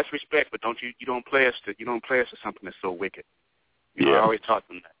give them that respect, but you don't play us to something that's so wicked. You know, I always taught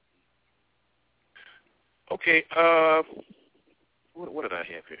them that. Okay, what did I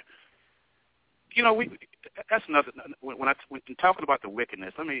have here? You know, that's another. When talking about the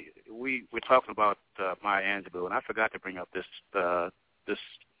wickedness, we're talking about Maya Angelou, and I forgot to bring up this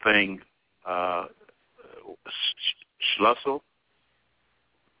thing, Schlussel.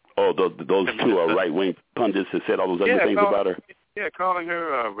 Oh, those two right-wing pundits that said all those other things about her? Yeah, calling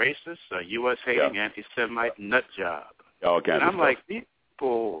her a racist, a U.S.-hating, anti-Semite nut job. All kinds of I'm stuff. like,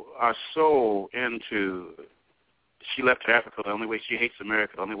 people are so into, she left Africa, the only way she hates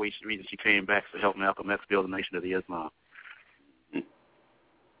America, the only reason she came back is to help Malcolm X build the Nation of the Islam.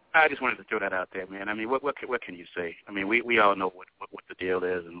 I just wanted to throw that out there, man. I mean, what can you say? I mean, we all know what the deal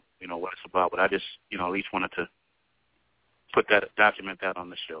is and, you know, what it's about, but I just, you know, at least wanted to document that on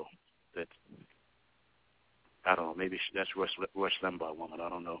the show. That, I don't know, maybe that's Rush Limbaugh woman. I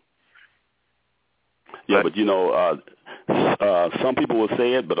don't know. Yeah, but you know, some people will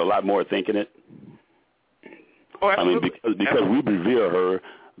say it, but a lot more are thinking it. Oh, absolutely. I mean, because we revere her,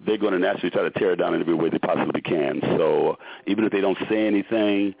 they're going to naturally try to tear her down in every way they possibly can. So even if they don't say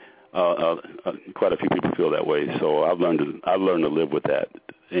anything, quite a few people feel that way. So I've learned to live with that,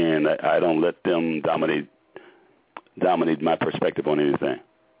 and I don't let them dominate my perspective on anything.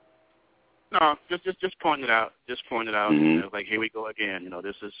 No, just point it out. Mm-hmm. You know, like, here we go again. You know,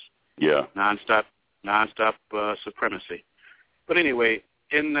 this is nonstop supremacy. But anyway,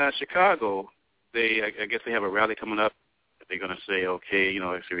 in Chicago, I guess they have a rally coming up. They're going to say, okay, you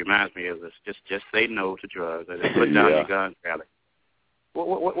know, it reminds me of this. Just say no to drugs. Put down your gun rally.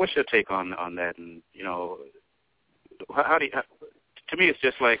 What's your take on that? And you know, how do you? To me, it's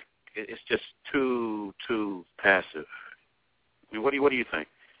just like it's just too passive. I mean, what do you think?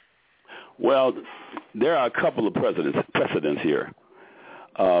 Well, there are a couple of precedents here.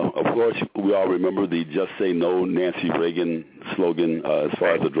 Of course, we all remember the "Just Say No" Nancy Reagan slogan as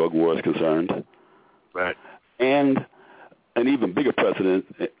far as the drug war is concerned. Right. And an even bigger precedent,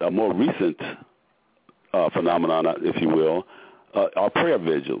 a more recent phenomenon, if you will, are prayer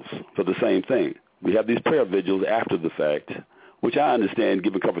vigils for the same thing. We have these prayer vigils after the fact which I understand,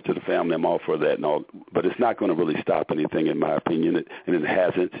 giving comfort to the family, I'm all for that and all, but it's not going to really stop anything, in my opinion, and it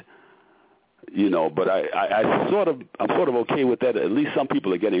hasn't. But I'm sort of okay with that. At least some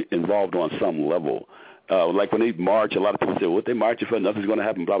people are getting involved on some level. Like when they march, a lot of people say, what they marching for, nothing's going to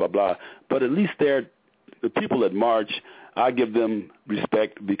happen, blah, blah, blah. But at least the people that march, I give them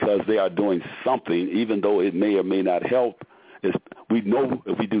respect because they are doing something, even though it may or may not help. We know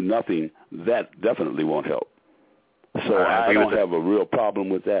if we do nothing, that definitely won't help. So I don't have a real problem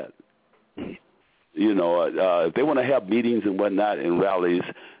with that. If they want to have meetings and whatnot and rallies,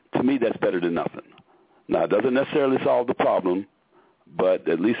 to me that's better than nothing. Now, it doesn't necessarily solve the problem, but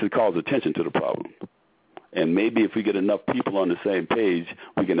at least it calls attention to the problem. And maybe if we get enough people on the same page,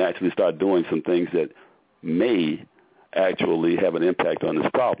 we can actually start doing some things that may actually have an impact on this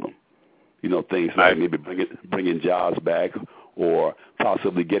problem. Things like maybe bringing jobs back, or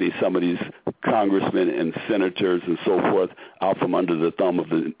possibly getting some of these congressmen and senators and so forth out from under the thumb of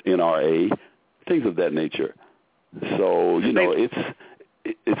the NRA, things of that nature. So,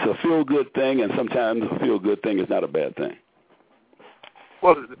 it's a feel-good thing, and sometimes a feel-good thing is not a bad thing.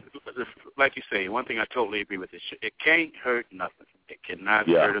 Well, like you say, one thing I totally agree with is it can't hurt nothing. It cannot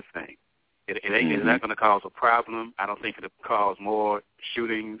hurt a thing. It's not going to cause a problem. I don't think it'll cause more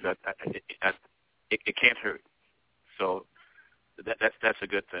shootings. It can't hurt. So that's a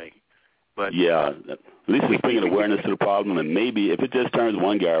good thing. But at least it's bringing awareness to the problem, and maybe if it just turns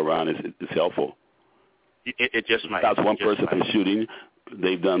one guy around, it's helpful. It just might. Stops one person from shooting.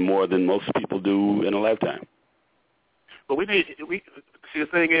 They've done more than most people do in a lifetime. But we see, the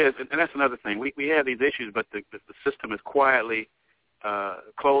thing is, and that's another thing. We have these issues, but the system is quietly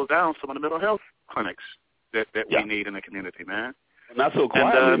closed down some of the mental health clinics that we need in the community, man. Not so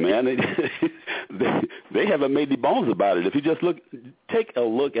quietly, man. They haven't made any bones about it. If you just take a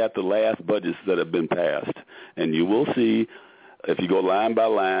look at the last budgets that have been passed, and you will see, if you go line by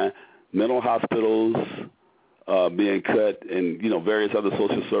line, mental hospitals being cut, and various other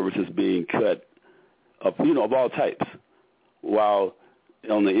social services being cut, of all types. While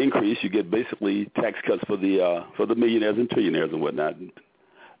on the increase, you get basically tax cuts for the millionaires and trillionaires and whatnot,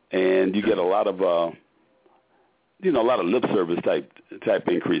 and you get a lot of a lot of lip service type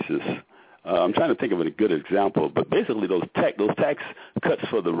increases. I'm trying to think of a good example, but basically those tax cuts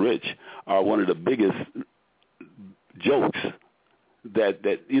for the rich are one of the biggest jokes that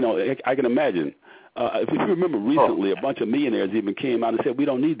I can imagine. If you remember recently, a bunch of millionaires even came out and said, we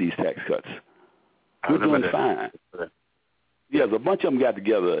don't need these tax cuts. We're doing fine. Yes, a bunch of them got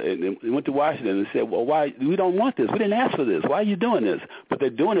together and went to Washington and said, well, why? We don't want this. We didn't ask for this. Why are you doing this? But they're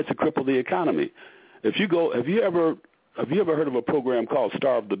doing it to cripple the economy. Have you ever heard of a program called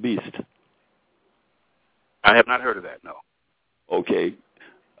Starve the Beast? I have not heard of that, no. Okay.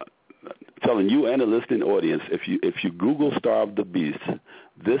 Telling you and the listening audience, if you Google Starve the Beast,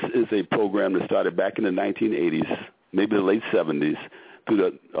 this is a program that started back in the 1980s, maybe the late 70s, through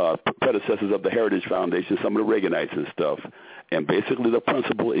the predecessors of the Heritage Foundation, some of the Reaganites and stuff. And basically the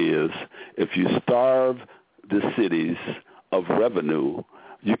principle is, if you starve the cities of revenue,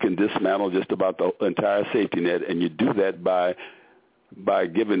 you can dismantle just about the entire safety net, and you do that by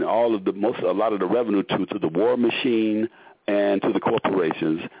giving a lot of the revenue to the war machine and to the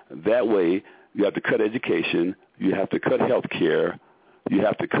corporations. That way, you have to cut education, you have to cut health care, you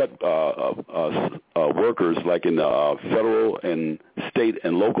have to cut workers like in the federal and state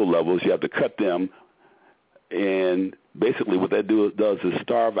and local levels. You have to cut them, and basically what that does is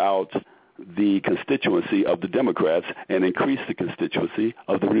starve out the constituency of the Democrats and increase the constituency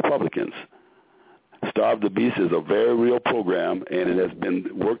of the Republicans. Starve the Beast is a very real program, and it has been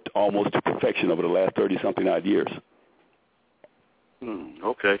worked almost to perfection over the last 30-something odd years.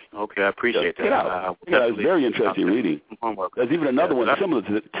 Okay, I appreciate that. Get out. It's very interesting reading. There's even another one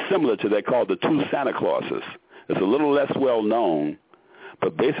similar to that called The Two Santa Clauses. It's a little less well known,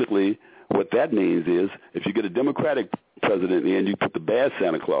 but basically what that means is if you get a Democratic president in, you put the bad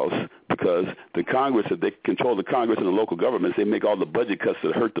Santa Claus, because the Congress, if they control the Congress and the local governments, they make all the budget cuts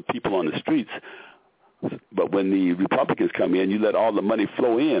that hurt the people on the streets. But when the Republicans come in, you let all the money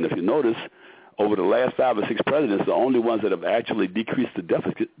flow in. If you notice, over the last 5 or 6 presidents, the only ones that have actually decreased the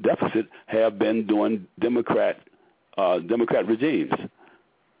deficit have been doing Democrat regimes.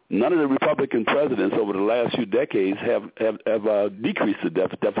 None of the Republican presidents over the last few decades have decreased the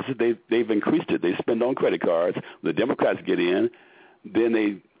deficit. They've increased it. They spend on credit cards. The Democrats get in, then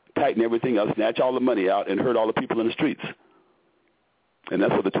they tighten everything up, snatch all the money out, and hurt all the people in the streets. And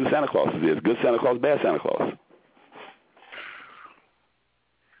that's what the two Santa Clauses is: good Santa Claus, bad Santa Claus.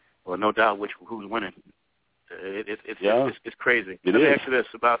 Well, no doubt who's winning. It's crazy. Let me ask you this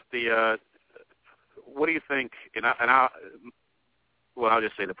about the. What do you think? And well, I'll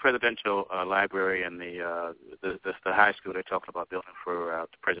just say the presidential library and the high school they're talking about building for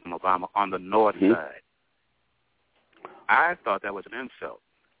President Obama on the north side. I thought that was an insult.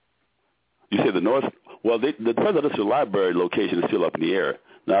 You say the north? Well, the presidential library location is still up in the air.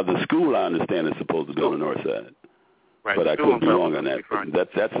 Now, the school, I understand, is supposed to be on the north side. Right. But I could be wrong on that.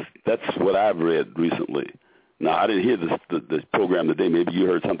 That's what I've read recently. Now, I didn't hear this program today. Maybe you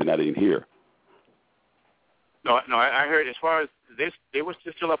heard something I didn't hear. No, I heard as far as they were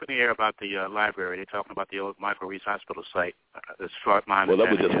still up in the air about the library. They're talking about the old Michael Reese Hospital site. As far as my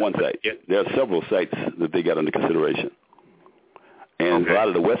understanding. Well, that was just one site. Yeah. There are several sites that they got under consideration. And a lot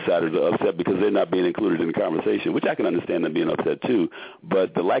of the West Siders are upset because they're not being included in the conversation, which I can understand them being upset too.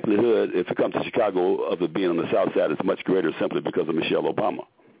 But the likelihood, if it comes to Chicago, of it being on the South Side is much greater simply because of Michelle Obama.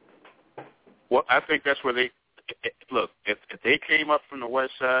 Well, I think that's where look, if they came up from the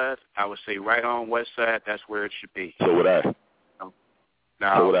West Side, I would say right on West Side, that's where it should be. So would I.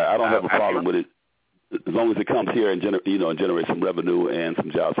 Now, so would I. I don't have a problem with it as long as it comes here and generate some revenue and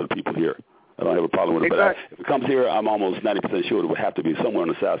some jobs for the people here. I don't have a problem with it. Exactly. But if it comes here, I'm almost 90% sure it would have to be somewhere on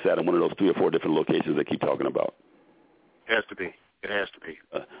the South Side in one of those 3 or 4 different locations they keep talking about. It has to be.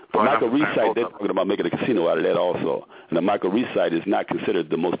 The Michael Reese site, they're talking about making a casino out of that also. And the Michael Reese site is not considered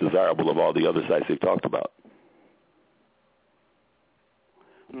the most desirable of all the other sites they've talked about.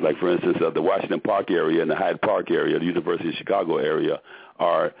 Like, for instance, the Washington Park area and the Hyde Park area, the University of Chicago area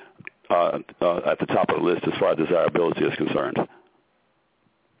are at the top of the list as far as desirability is concerned.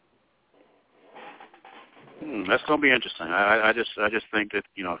 That's going to be interesting. I just think that,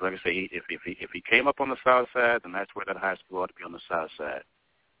 like I say, if he came up on the South Side, then that's where that high school ought to be on the South Side.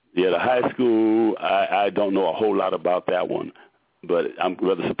 Yeah, the high school, I don't know a whole lot about that one. But I'm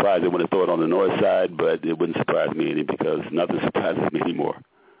rather surprised they wouldn't throw it on the North Side, but it wouldn't surprise me any because nothing surprises me anymore.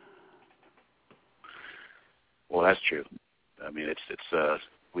 Well, that's true. I mean,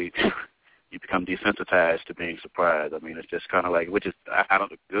 you become desensitized to being surprised. I mean, it's just kind of like, which is, I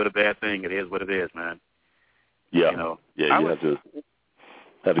don't, good or bad thing, it is what it is, man. Yeah, you have to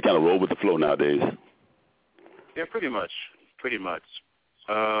kind of roll with the flow nowadays. Yeah, pretty much. And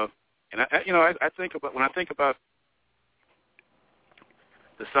I think about when I think about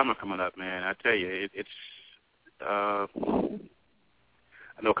the summer coming up, man. I tell you, it's. I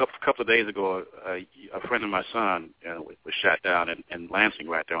know a couple of days ago, a friend of my son was shot down in Lansing,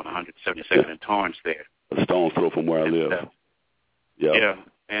 right there on 172nd and Torrance there. A stone's throw from where I live. Yeah,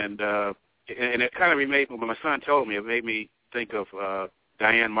 and it kind of remade me, when my son told me, it made me think of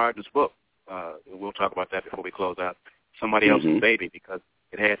Diane Martin's book. We'll talk about that before we close out. Somebody Else's Baby, because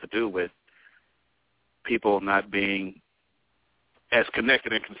it had to do with people not being as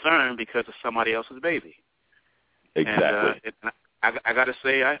connected and concerned because of somebody else's baby. Exactly. And I got to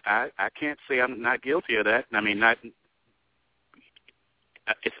say, I can't say I'm not guilty of that. I mean, I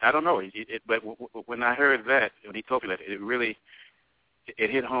don't know. But when I heard that, when he told me that, it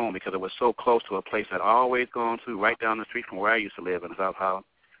hit home because it was so close to a place I'd always gone to, right down the street from where I used to live in South Holland.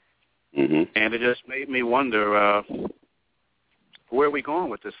 And it just made me wonder, where are we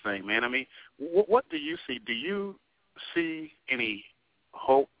going with this thing, man? I mean, what do you see? Do you see any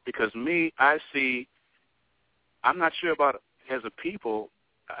hope? Because I'm not sure about, as a people,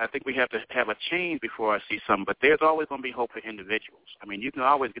 I think we have to have a change before I see something, but there's always going to be hope for individuals. I mean, you can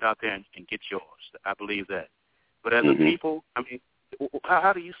always get out there and get yours. I believe that. But as a people, I mean,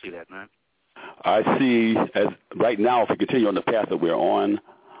 how do you see that, man? I see, as right now, if we continue on the path that we're on,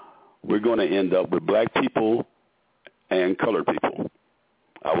 we're going to end up with black people and colored people.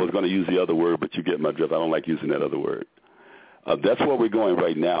 I was going to use the other word, but you get my drift. I don't like using that other word. That's where we're going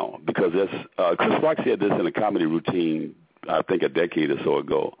right now, because Chris Rock said this in a comedy routine, I think a decade or so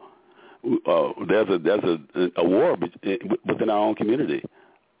ago. There's a war within our own community,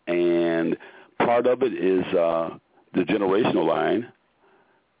 and part of it is the generational line,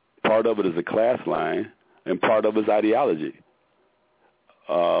 part of it is the class line, and part of it is ideology.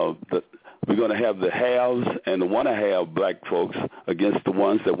 We're going to have the haves and the want-to-have black folks against the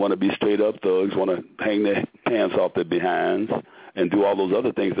ones that want to be straight-up thugs, want to hang their pants off their behinds and do all those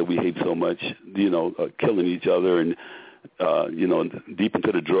other things that we hate so much, killing each other and, deep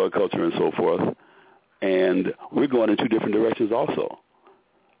into the drug culture and so forth. And we're going in 2 different directions also.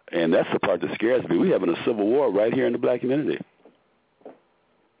 And that's the part that scares me. We're having a civil war right here in the black community.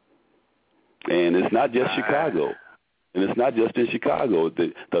 And it's not just Chicago. And it's not just in Chicago.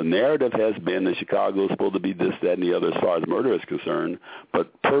 The narrative has been that Chicago is supposed to be this, that, and the other as far as murder is concerned.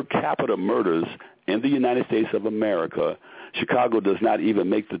 But per capita murders in the United States of America, Chicago does not even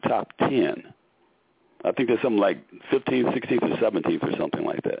make the top 10. I think there's something like 15th, 16th, or 17th or something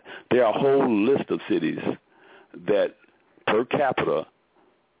like that. There are a whole list of cities that per capita,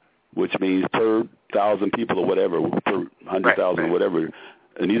 which means per 1,000 people or whatever, per 100,000 or whatever.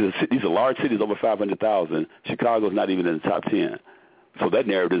 And these are large cities over 500,000. Chicago's not even in the top 10. So that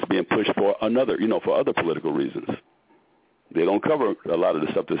narrative is being pushed for for other political reasons. They don't cover a lot of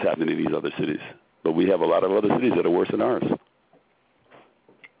the stuff that's happening in these other cities. But we have a lot of other cities that are worse than ours.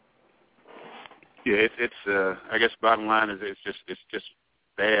 Yeah, it's I guess bottom line is it's just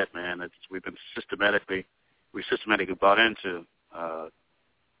bad, man. We've systematically bought into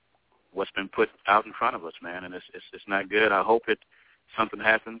what's been put out in front of us, man, and it's not good. I hope something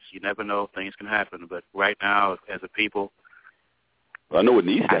happens. You never know, things can happen, but right now, as a people, I know what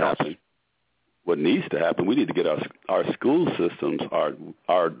needs to happen. What needs to happen, we need to get our school systems are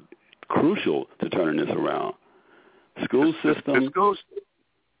crucial to turning this around. School systems,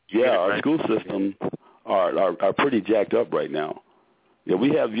 our school systems are pretty jacked up right now. Yeah,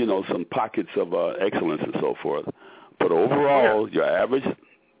 we have some pockets of excellence and so forth, but overall, your average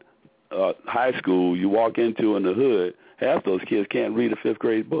high school you walk into in the hood, half those kids can't read a fifth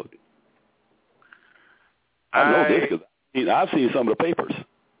grade book. I know this because I've seen some of the papers.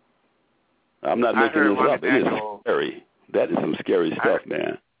 I'm not making this up. It is scary. That is some scary stuff,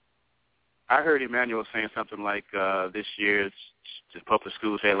 man. I heard Emmanuel saying something like this year's public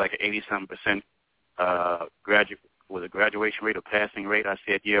schools had like an 80-something % graduation rate or passing rate. I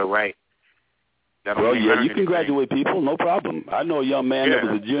said, yeah, right. Well, yeah, you can graduate people, no problem. I know a young man that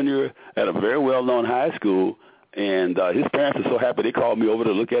was a junior at a very well-known high school, and his parents are so happy they called me over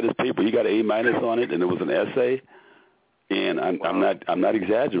to look at his paper. He got an A- on it, and it was an essay. And I'm not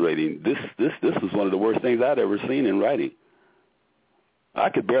exaggerating. This was one of the worst things I'd ever seen in writing. I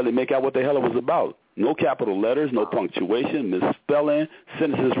could barely make out what the hell it was about. No capital letters, no punctuation, misspelling,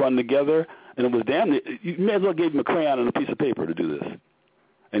 sentences run together, and it was damn. You may as well gave him a crayon and a piece of paper to do this.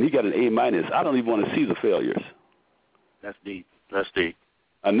 And he got an A-. I don't even want to see the failures. That's deep.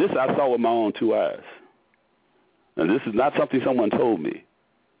 And this I saw with my own two eyes. And this is not something someone told me.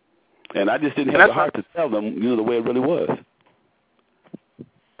 And I just didn't have the heart to tell them, the way it really was.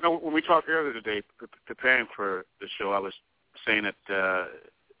 When we talked earlier today, preparing for the show, I was saying that the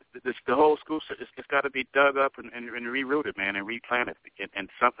whole school system, it's got to be dug up and rerouted, man, and replanted. And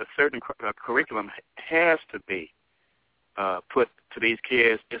a certain curriculum has to be put to these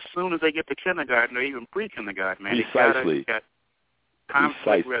kids as soon as they get to kindergarten or even pre-kindergarten, man. Precisely. You got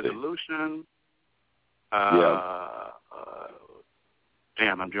conflict resolution. I'm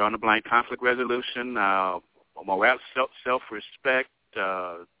drawing a blank. Conflict resolution, morale, self-respect.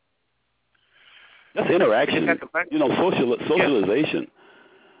 That's interaction. Socialization.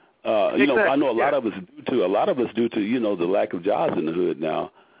 Exactly. I know a lot of us due to the lack of jobs in the hood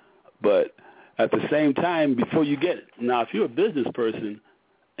now. But at the same time, if you're a business person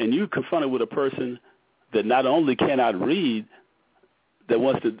and you're confronted with a person that not only cannot read, that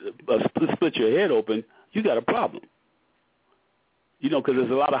wants to split your head open, you got a problem. Because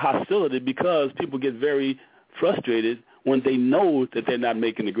there's a lot of hostility because people get very frustrated when they know that they're not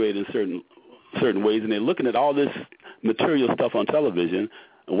making the grade in certain ways, and they're looking at all this material stuff on television.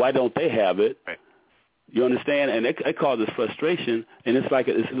 And why don't they have it? Right. You understand? And it causes frustration, and it's like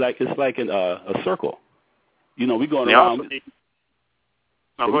a circle. We're going around.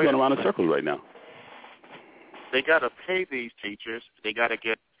 We're going around in circles right now. They got to pay these teachers. They got to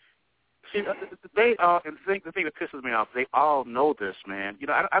get. See, they are, and the thing that pisses me off, they all know this, man.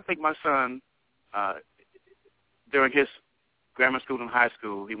 I think my son, during his grammar school and high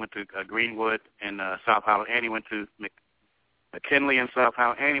school, he went to Greenwood in South Holland, and he went to McKinley in South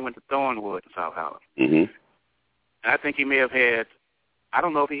Holland, and he went to Thornwood in South Holland. Mm-hmm. And I think he may have had, I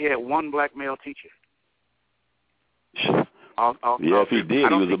don't know if he had one black male teacher. If he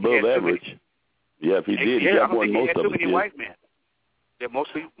did, he was above average. Yeah, if he did, he got more than most of us did. I don't think he had too many white men. I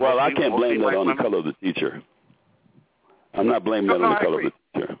can't blame that on the color of the teacher. I'm not blaming that on the color of the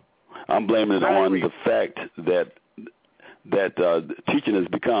teacher. I'm blaming it on the fact that teaching has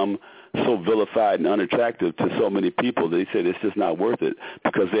become so vilified and unattractive to so many people. They said it's just not worth it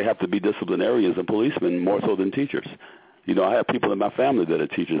because they have to be disciplinarians and policemen more so than teachers. I have people in my family that are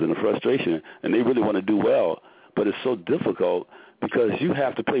teachers, and the frustration, and they really want to do well, but it's so difficult because you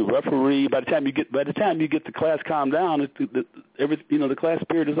have to play referee. By the time you get the class calmed down, the class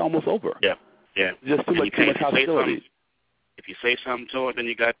period is almost over. Yeah. Just too much hostility. If you say something to it, then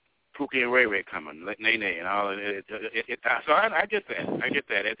you got Pookie and Ray Ray coming, Nene and all. So I get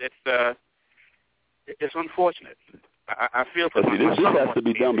that. It's unfortunate. I feel for them. This has to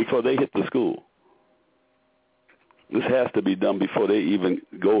be done before they hit the school. This has to be done before they even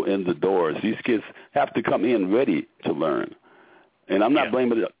go in the doors. These kids have to come in ready to learn. And I'm not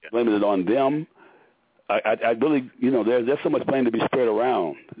blaming it on them. I really, there's so much blame to be spread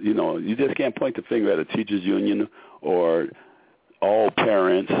around. You just can't point the finger at a teachers union or all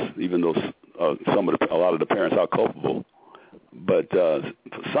parents, even though a lot of the parents are culpable. But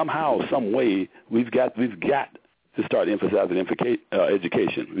somehow, some way, we've got to start emphasizing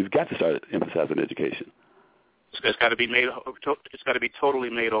education. We've got to start emphasizing education. It's got to be made. It's got to be totally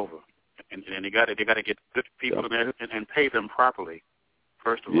made over, and they got to get good people in there and pay them properly.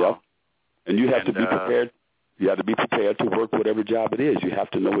 First of all. And you have to be prepared. You have to be prepared to work whatever job it is. You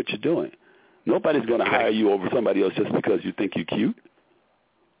have to know what you're doing. Nobody's going to hire you over somebody else just because you think you're cute.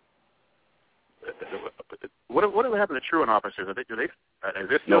 Whatever happened to truant officers? Is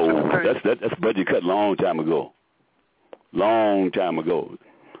this no, that's budget cut long time ago. Long time ago.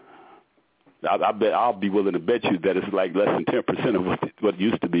 I'll be willing to bet you that it's like less than 10% of what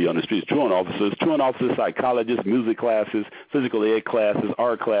used to be on the streets. Truant officers, psychologists, music classes, physical ed classes,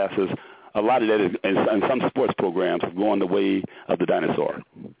 art classes. A lot of that is, and some sports programs have gone the way of the dinosaur.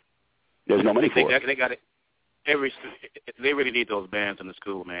 There's no money for it. They got it. They really need those bands in the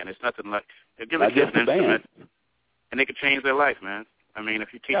school, man. It's nothing like give the kids an instrument, and they can change their life, man. I mean,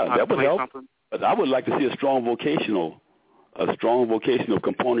 if you teach them how to play something. But I would like to see a strong vocational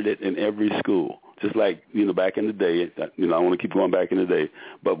component in every school, just like back in the day. I want to keep going back in the day,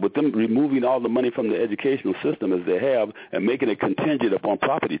 but with them removing all the money from the educational system as they have and making it contingent upon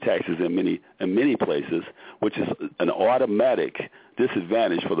property taxes in many places, which is an automatic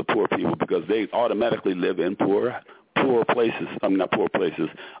disadvantage for the poor people because they automatically live in poor places. Not poor places,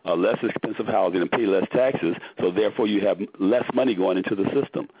 less expensive housing and pay less taxes. So therefore, you have less money going into the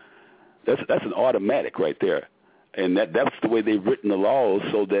system. That's an automatic right there. And that's the way they've written the laws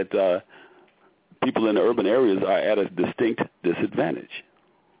so that people in the urban areas are at a distinct disadvantage.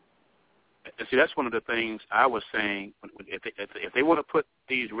 See, that's one of the things I was saying. If they want to put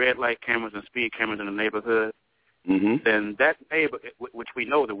these red light cameras and speed cameras in the neighborhood, then that neighborhood, which we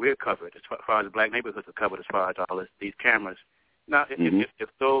know that we're covered, as far as black neighborhoods are covered as far as all these cameras. Now, if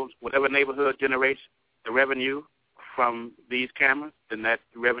those, whatever neighborhood generates the revenue from these cameras, then that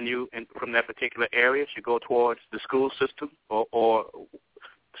revenue from that particular area should go towards the school system or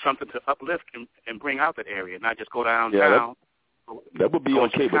something to uplift and bring out that area, not just go downtown. Yeah, that would be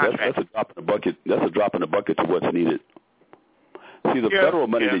okay, but that's a drop in the bucket. That's a drop in the bucket to what's needed. See, the federal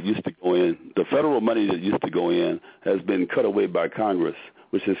money that used to go in, has been cut away by Congress,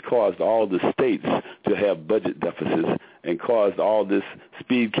 which has caused all the states to have budget deficits and caused all this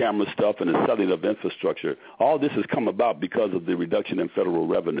speed camera stuff and the selling of infrastructure. All this has come about because of the reduction in federal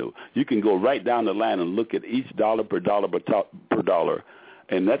revenue. You can go right down the line and look at each dollar per dollar,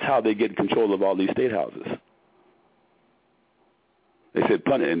 and that's how they get control of all these state houses. They said,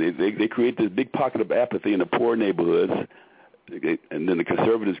 and they create this big pocket of apathy in the poor neighborhoods, and then the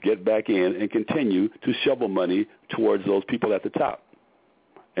conservatives get back in and continue to shovel money towards those people at the top.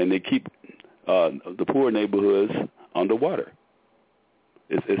 And they keep the poor neighborhoods underwater.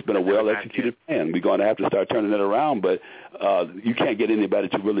 It's been a well-executed plan. We're going to have to start turning it around, but you can't get anybody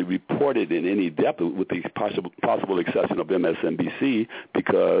to really report it in any depth with the possible exception of MSNBC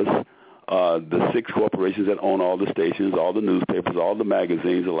because the 6 corporations that own all the stations, all the newspapers, all the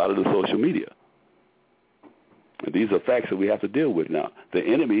magazines, a lot of the social media. And these are facts that we have to deal with now. The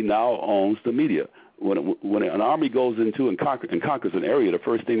enemy now owns the media. When an army goes into and conquers an area, the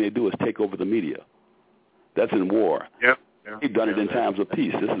first thing they do is take over the media. That's in war. Yep. They've done it in times of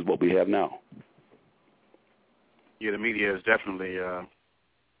peace. This is what we have now. Yeah, the media is definitely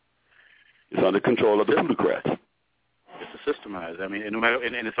it's under control of the plutocrats. It's systemized. I mean, and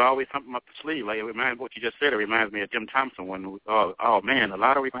it's always something up the sleeve. Like it reminds what you just said. It reminds me of Jim Thompson when oh man, the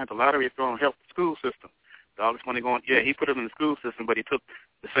lottery is going to help the school system. All this money going, he put it in the school system, but he took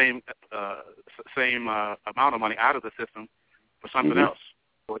the same amount of money out of the system for something else.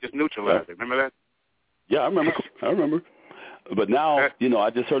 So it just neutralized it. Remember that? Yeah, I remember. But now, I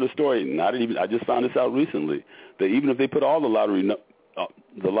just heard a story. I just found this out recently that even if they put all the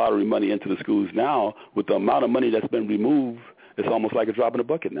lottery money into the schools now, with the amount of money that's been removed, it's almost like a drop in the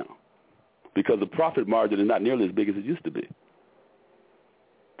bucket now, because the profit margin is not nearly as big as it used to be.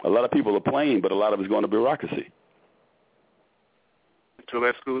 A lot of people are playing, but a lot of it's going to bureaucracy. Until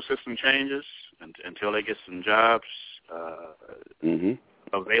that school system changes, until they get some jobs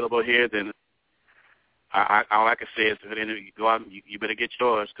available here, then all I can say is, go out. You better get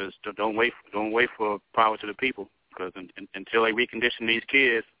yours, because don't wait for power to the people. Because until they recondition these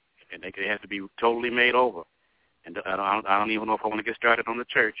kids, and they have to be totally made over. And I don't even know if I want to get started on the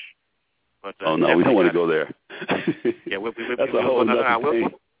church. But we don't want to go there. Yeah, that's a whole other thing.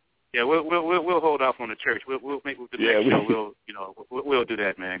 Yeah, we'll hold off on the church. We'll make the next show. We'll do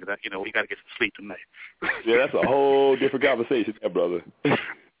that, man. Because we got to get some sleep tonight. Yeah, that's a whole different conversation, there, brother.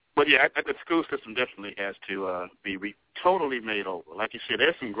 But yeah, the school system definitely has to be totally made over. Like you said,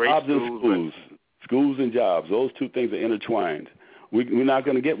 there's some great jobs schools. And schools and jobs. Those two things are intertwined. We're not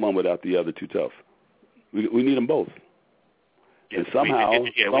going to get one without the other. Too tough. We need them both. Yeah, and somehow,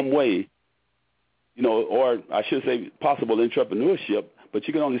 some way, or I should say, possible entrepreneurship. But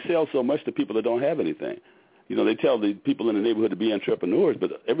you can only sell so much to people that don't have anything. They tell the people in the neighborhood to be entrepreneurs,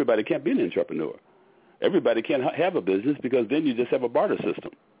 but everybody can't be an entrepreneur. Everybody can't have a business because then you just have a barter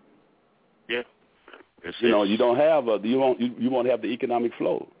system. Yeah. You don't have you won't have the economic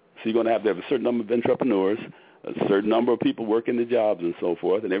flow. So you're going to have a certain number of entrepreneurs, a certain number of people working the jobs and so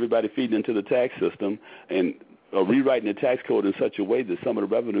forth, and everybody feeding into the tax system and rewriting the tax code in such a way that some of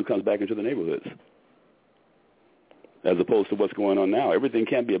the revenue comes back into the neighborhoods, as opposed to what's going on now. Everything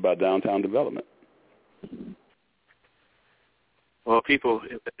can't be about downtown development. Well, people,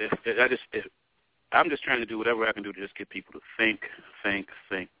 I'm just trying to do whatever I can do to just get people to think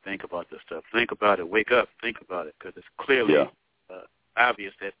about this stuff. Think about it. Wake up. Think about it, because it's clearly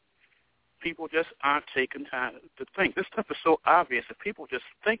obvious that people just aren't taking time to think. This stuff is so obvious. If people just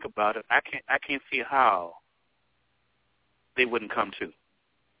think about it, I can't see how they wouldn't come to.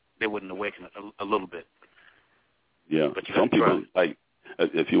 They wouldn't awaken a little bit. Yeah, but some people, like,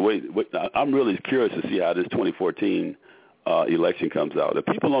 if you wait, I'm really curious to see how this 2014 election comes out. If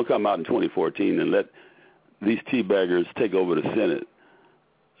people don't come out in 2014 and let these teabaggers take over the Senate,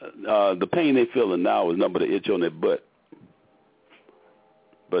 the pain they're feeling now is nothing but an itch on their butt.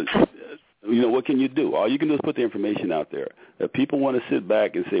 But, what can you do? All you can do is put the information out there. If people want to sit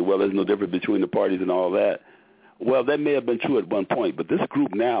back and say, well, there's no difference between the parties and all that, well, that may have been true at one point, but this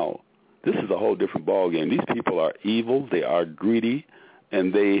group now, this is a whole different ballgame. These people are evil, they are greedy,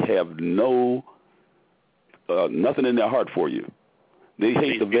 and they have nothing in their heart for you. They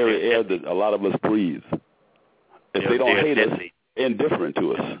hate the very air that a lot of us breathe. If they don't hate us, they're indifferent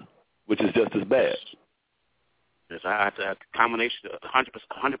to us, which is just as bad. It's a combination,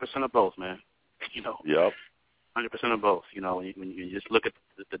 100% of both, man. Yep. 100% of both. When you just look at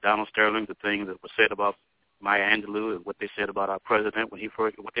the Donald Sterling, the things that were said about Maya Angelou, and what they said about our president when he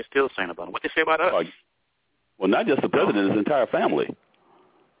first, what they're still saying about him, what they say about us. Well, not just the president, his entire family.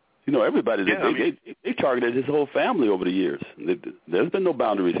 Everybody, they targeted his whole family over the years. There's been no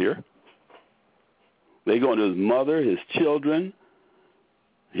boundaries here. They go into his mother, his children,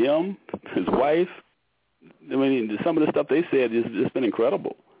 him, his wife. I mean, some of the stuff they said has just been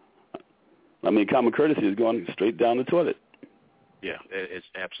incredible. I mean, common courtesy is going straight down the toilet. Yeah, it's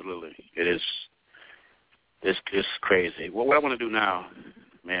absolutely. It is. It's crazy. Well, what I want to do now,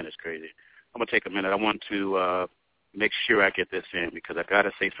 man, it's crazy. I'm going to take a minute. I want to make sure I get this in, because I got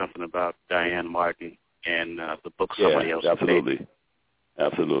to say something about Diane Martin and the book somebody else absolutely. made.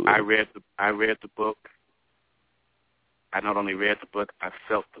 Absolutely. I read the book. I not only read the book, I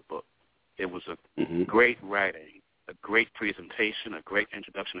felt the book. It was a great writing, a great presentation, a great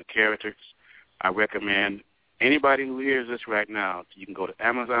introduction of characters. I recommend anybody who hears this right now, you can go to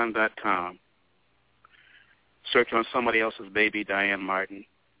Amazon.com, search on Somebody Else's Baby, Diane Martin,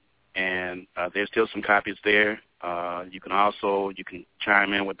 and there's still some copies there. You can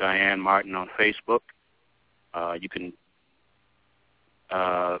chime in with Diane Martin on Facebook. You can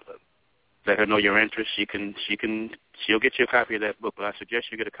let her know your interest. She'll get you a copy of that book. But I suggest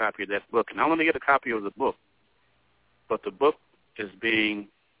you get a copy of that book. And not only get a copy of the book, but the book is being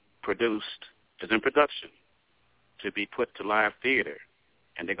produced, is in production, to be put to live theater.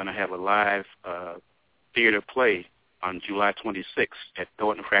 And they're going to have a live theater play on July 26th at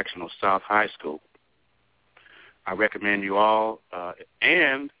Thornton Fractional South High School. I recommend you all,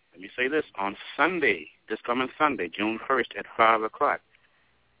 and let me say this, on Sunday, this coming Sunday, June 1st at 5 o'clock,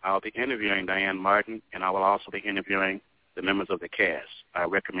 I'll be interviewing Diane Martin, and I will also be interviewing the members of the cast. I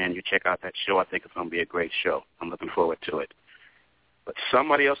recommend you check out that show. I think it's going to be a great show. I'm looking forward to it. But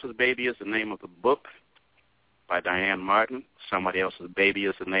Somebody Else's Baby is the name of the book by Diane Martin. Somebody Else's Baby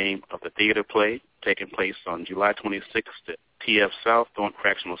is the name of the theater play taking place on July 26th at TF South, Thornton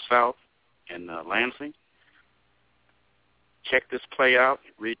Fractional South in Lansing. Check this play out.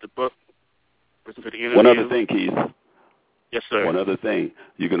 Read the book. Listen to the interview. One other thing, Keith. Yes, sir. One other thing.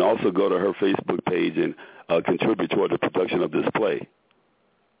 You can also go to her Facebook page and contribute toward the production of this play.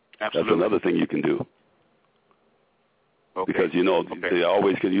 Absolutely. That's another thing you can do. Okay. Because, they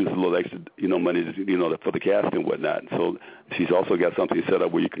always can use a little extra, money, for the cast and whatnot. So she's also got something set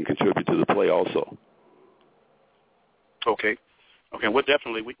up where you can contribute to the play also. Okay. Well,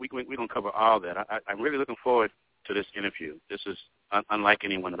 definitely, we're going to cover all that. I'm really looking forward to this interview. This is unlike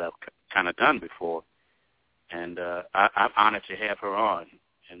anyone that I've kind of done before, and I'm honored to have her on,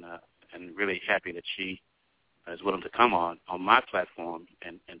 and really happy that she is willing to come on my platform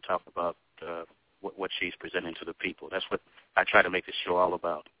and talk about what she's presenting to the people. That's what I try to make this show all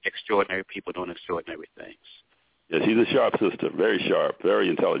about, extraordinary people doing extraordinary things. Yeah, she's a sharp sister, very sharp, very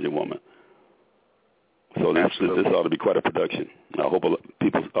intelligent woman. So this ought to be quite a production. I hope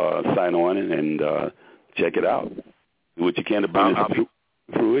people sign on and check it out. What you can to bring this to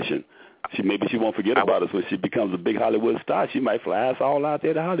fruition. Maybe she won't forget about us when she becomes a big Hollywood star. She might fly us all out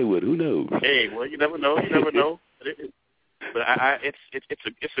there to Hollywood. Who knows? Hey, well, you never know. But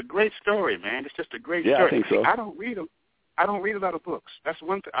it's a great story, man. It's just a great story. Yeah, I think so. I don't read a lot of books. That's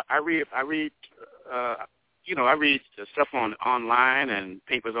one thing. I read stuff online and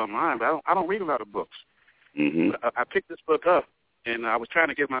papers online, but I don't read a lot of books. Mm-hmm. I picked this book up, and I was trying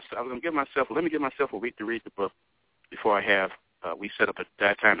to let me give myself a week to read the book before I have. We set up at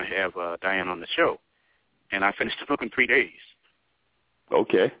that time to have Diane on the show, and I finished the book in 3 days.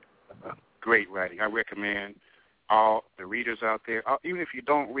 Okay. Great writing. I recommend all the readers out there, even if you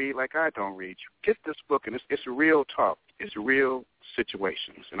don't read like I don't read, get this book, and it's real talk. It's real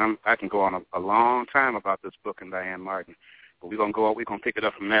situations, and I can go on a long time about this book and Diane Martin, but we're gonna pick it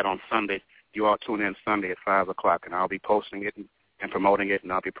up from that on Sunday. You all tune in Sunday at 5 o'clock, and I'll be posting it and promoting it,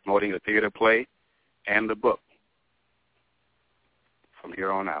 and I'll be promoting the theater play and the book from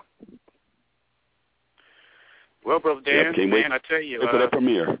here on out. Well, Brother Dan, I tell you, for that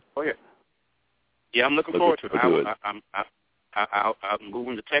premiere. Oh yeah. Yeah, I'm looking forward to it. I'm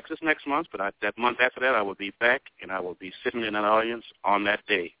moving to Texas next month, but that month after that, I will be back, and I will be sitting in an audience on that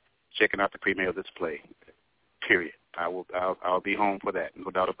day, checking out the premiere of this play. Period. I'll be home for that,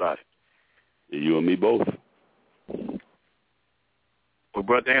 no doubt about it. You and me both. Well,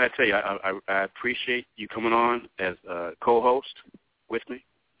 Brother Dan, I tell you, I appreciate you coming on as a co-host with me,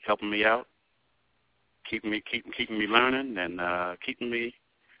 helping me out, keeping me learning, and keeping me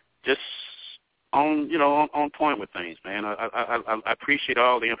just on point with things, man. I appreciate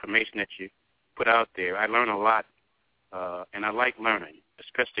all the information that you put out there. I learn a lot, and I like learning,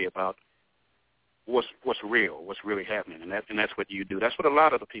 especially about what's real, what's really happening, and that's what you do. That's what a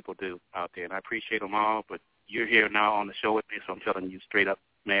lot of the people do out there, and I appreciate them all. But you're here now on the show with me, so I'm telling you straight up,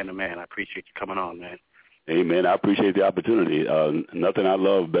 man to man, I appreciate you coming on, man. Hey, man, I appreciate the opportunity. Nothing I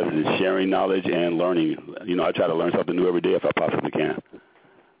love better than sharing knowledge and learning. I try to learn something new every day if I possibly can.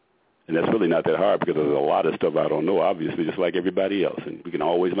 And that's really not that hard because there's a lot of stuff I don't know, obviously, just like everybody else. And we can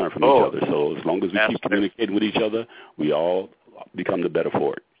always learn from each other. So as long as we keep communicating with each other, we all become the better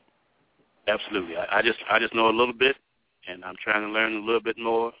for it. Absolutely. I just know a little bit, and I'm trying to learn a little bit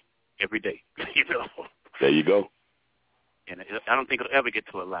more every day. There you go. And I don't think it'll ever get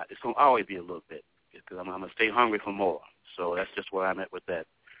to a lot. It's going to always be a little bit because I'm going to stay hungry for more. So that's just where I'm at with that.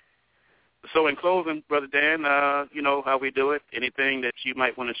 So in closing, Brother Dan, you know how we do it. Anything that you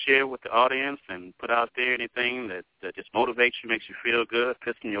might want to share with the audience and put out there, anything that just motivates you, makes you feel good,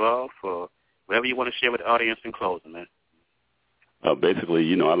 pissing you off, or whatever you want to share with the audience in closing, man.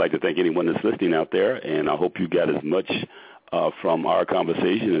 Basically, I'd like to thank anyone that's listening out there, and I hope you got as much from our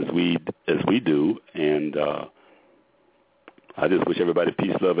conversation as we do. And I just wish everybody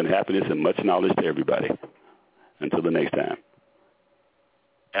peace, love, and happiness, and much knowledge to everybody. Until the next time.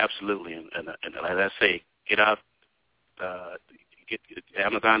 Absolutely, and as I say, get out, get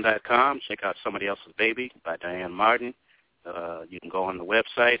Amazon.com, check out Somebody Else's Baby by Diane Martin. You can go on the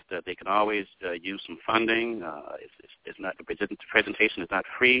website. They can always use some funding. It's not, the presentation is not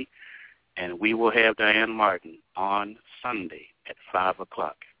free, and we will have Diane Martin on Sunday at 5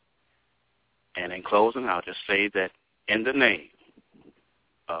 o'clock. And in closing, I'll just say that in the name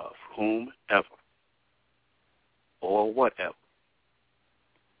of whomever or whatever,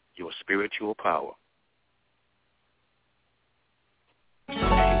 your spiritual power.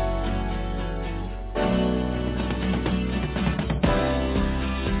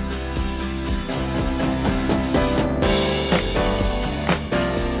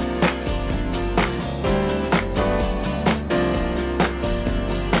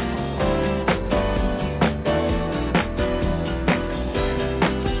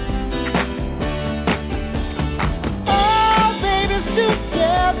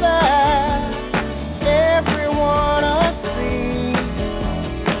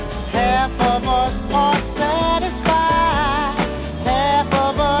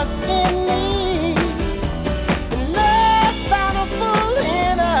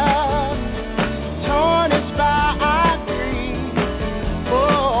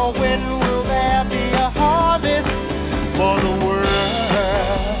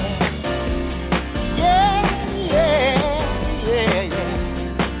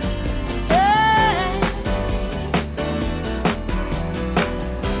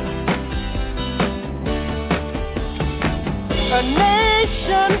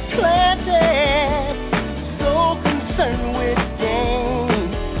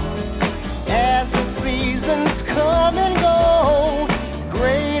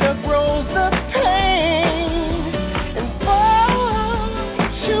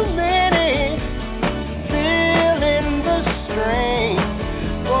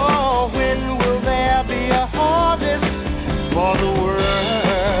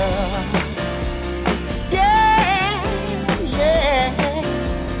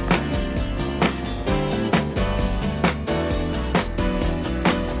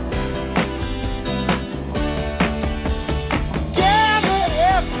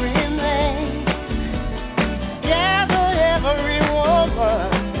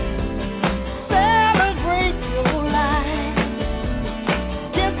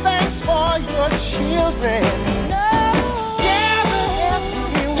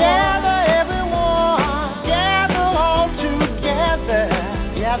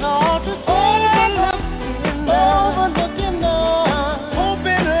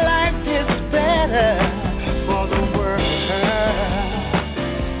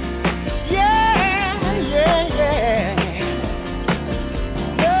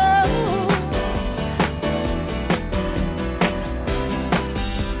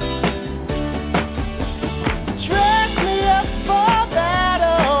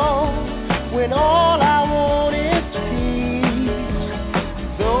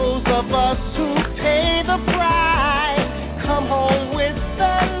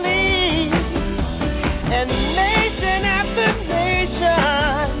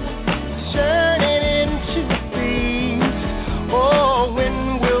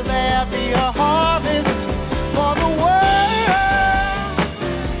 Be a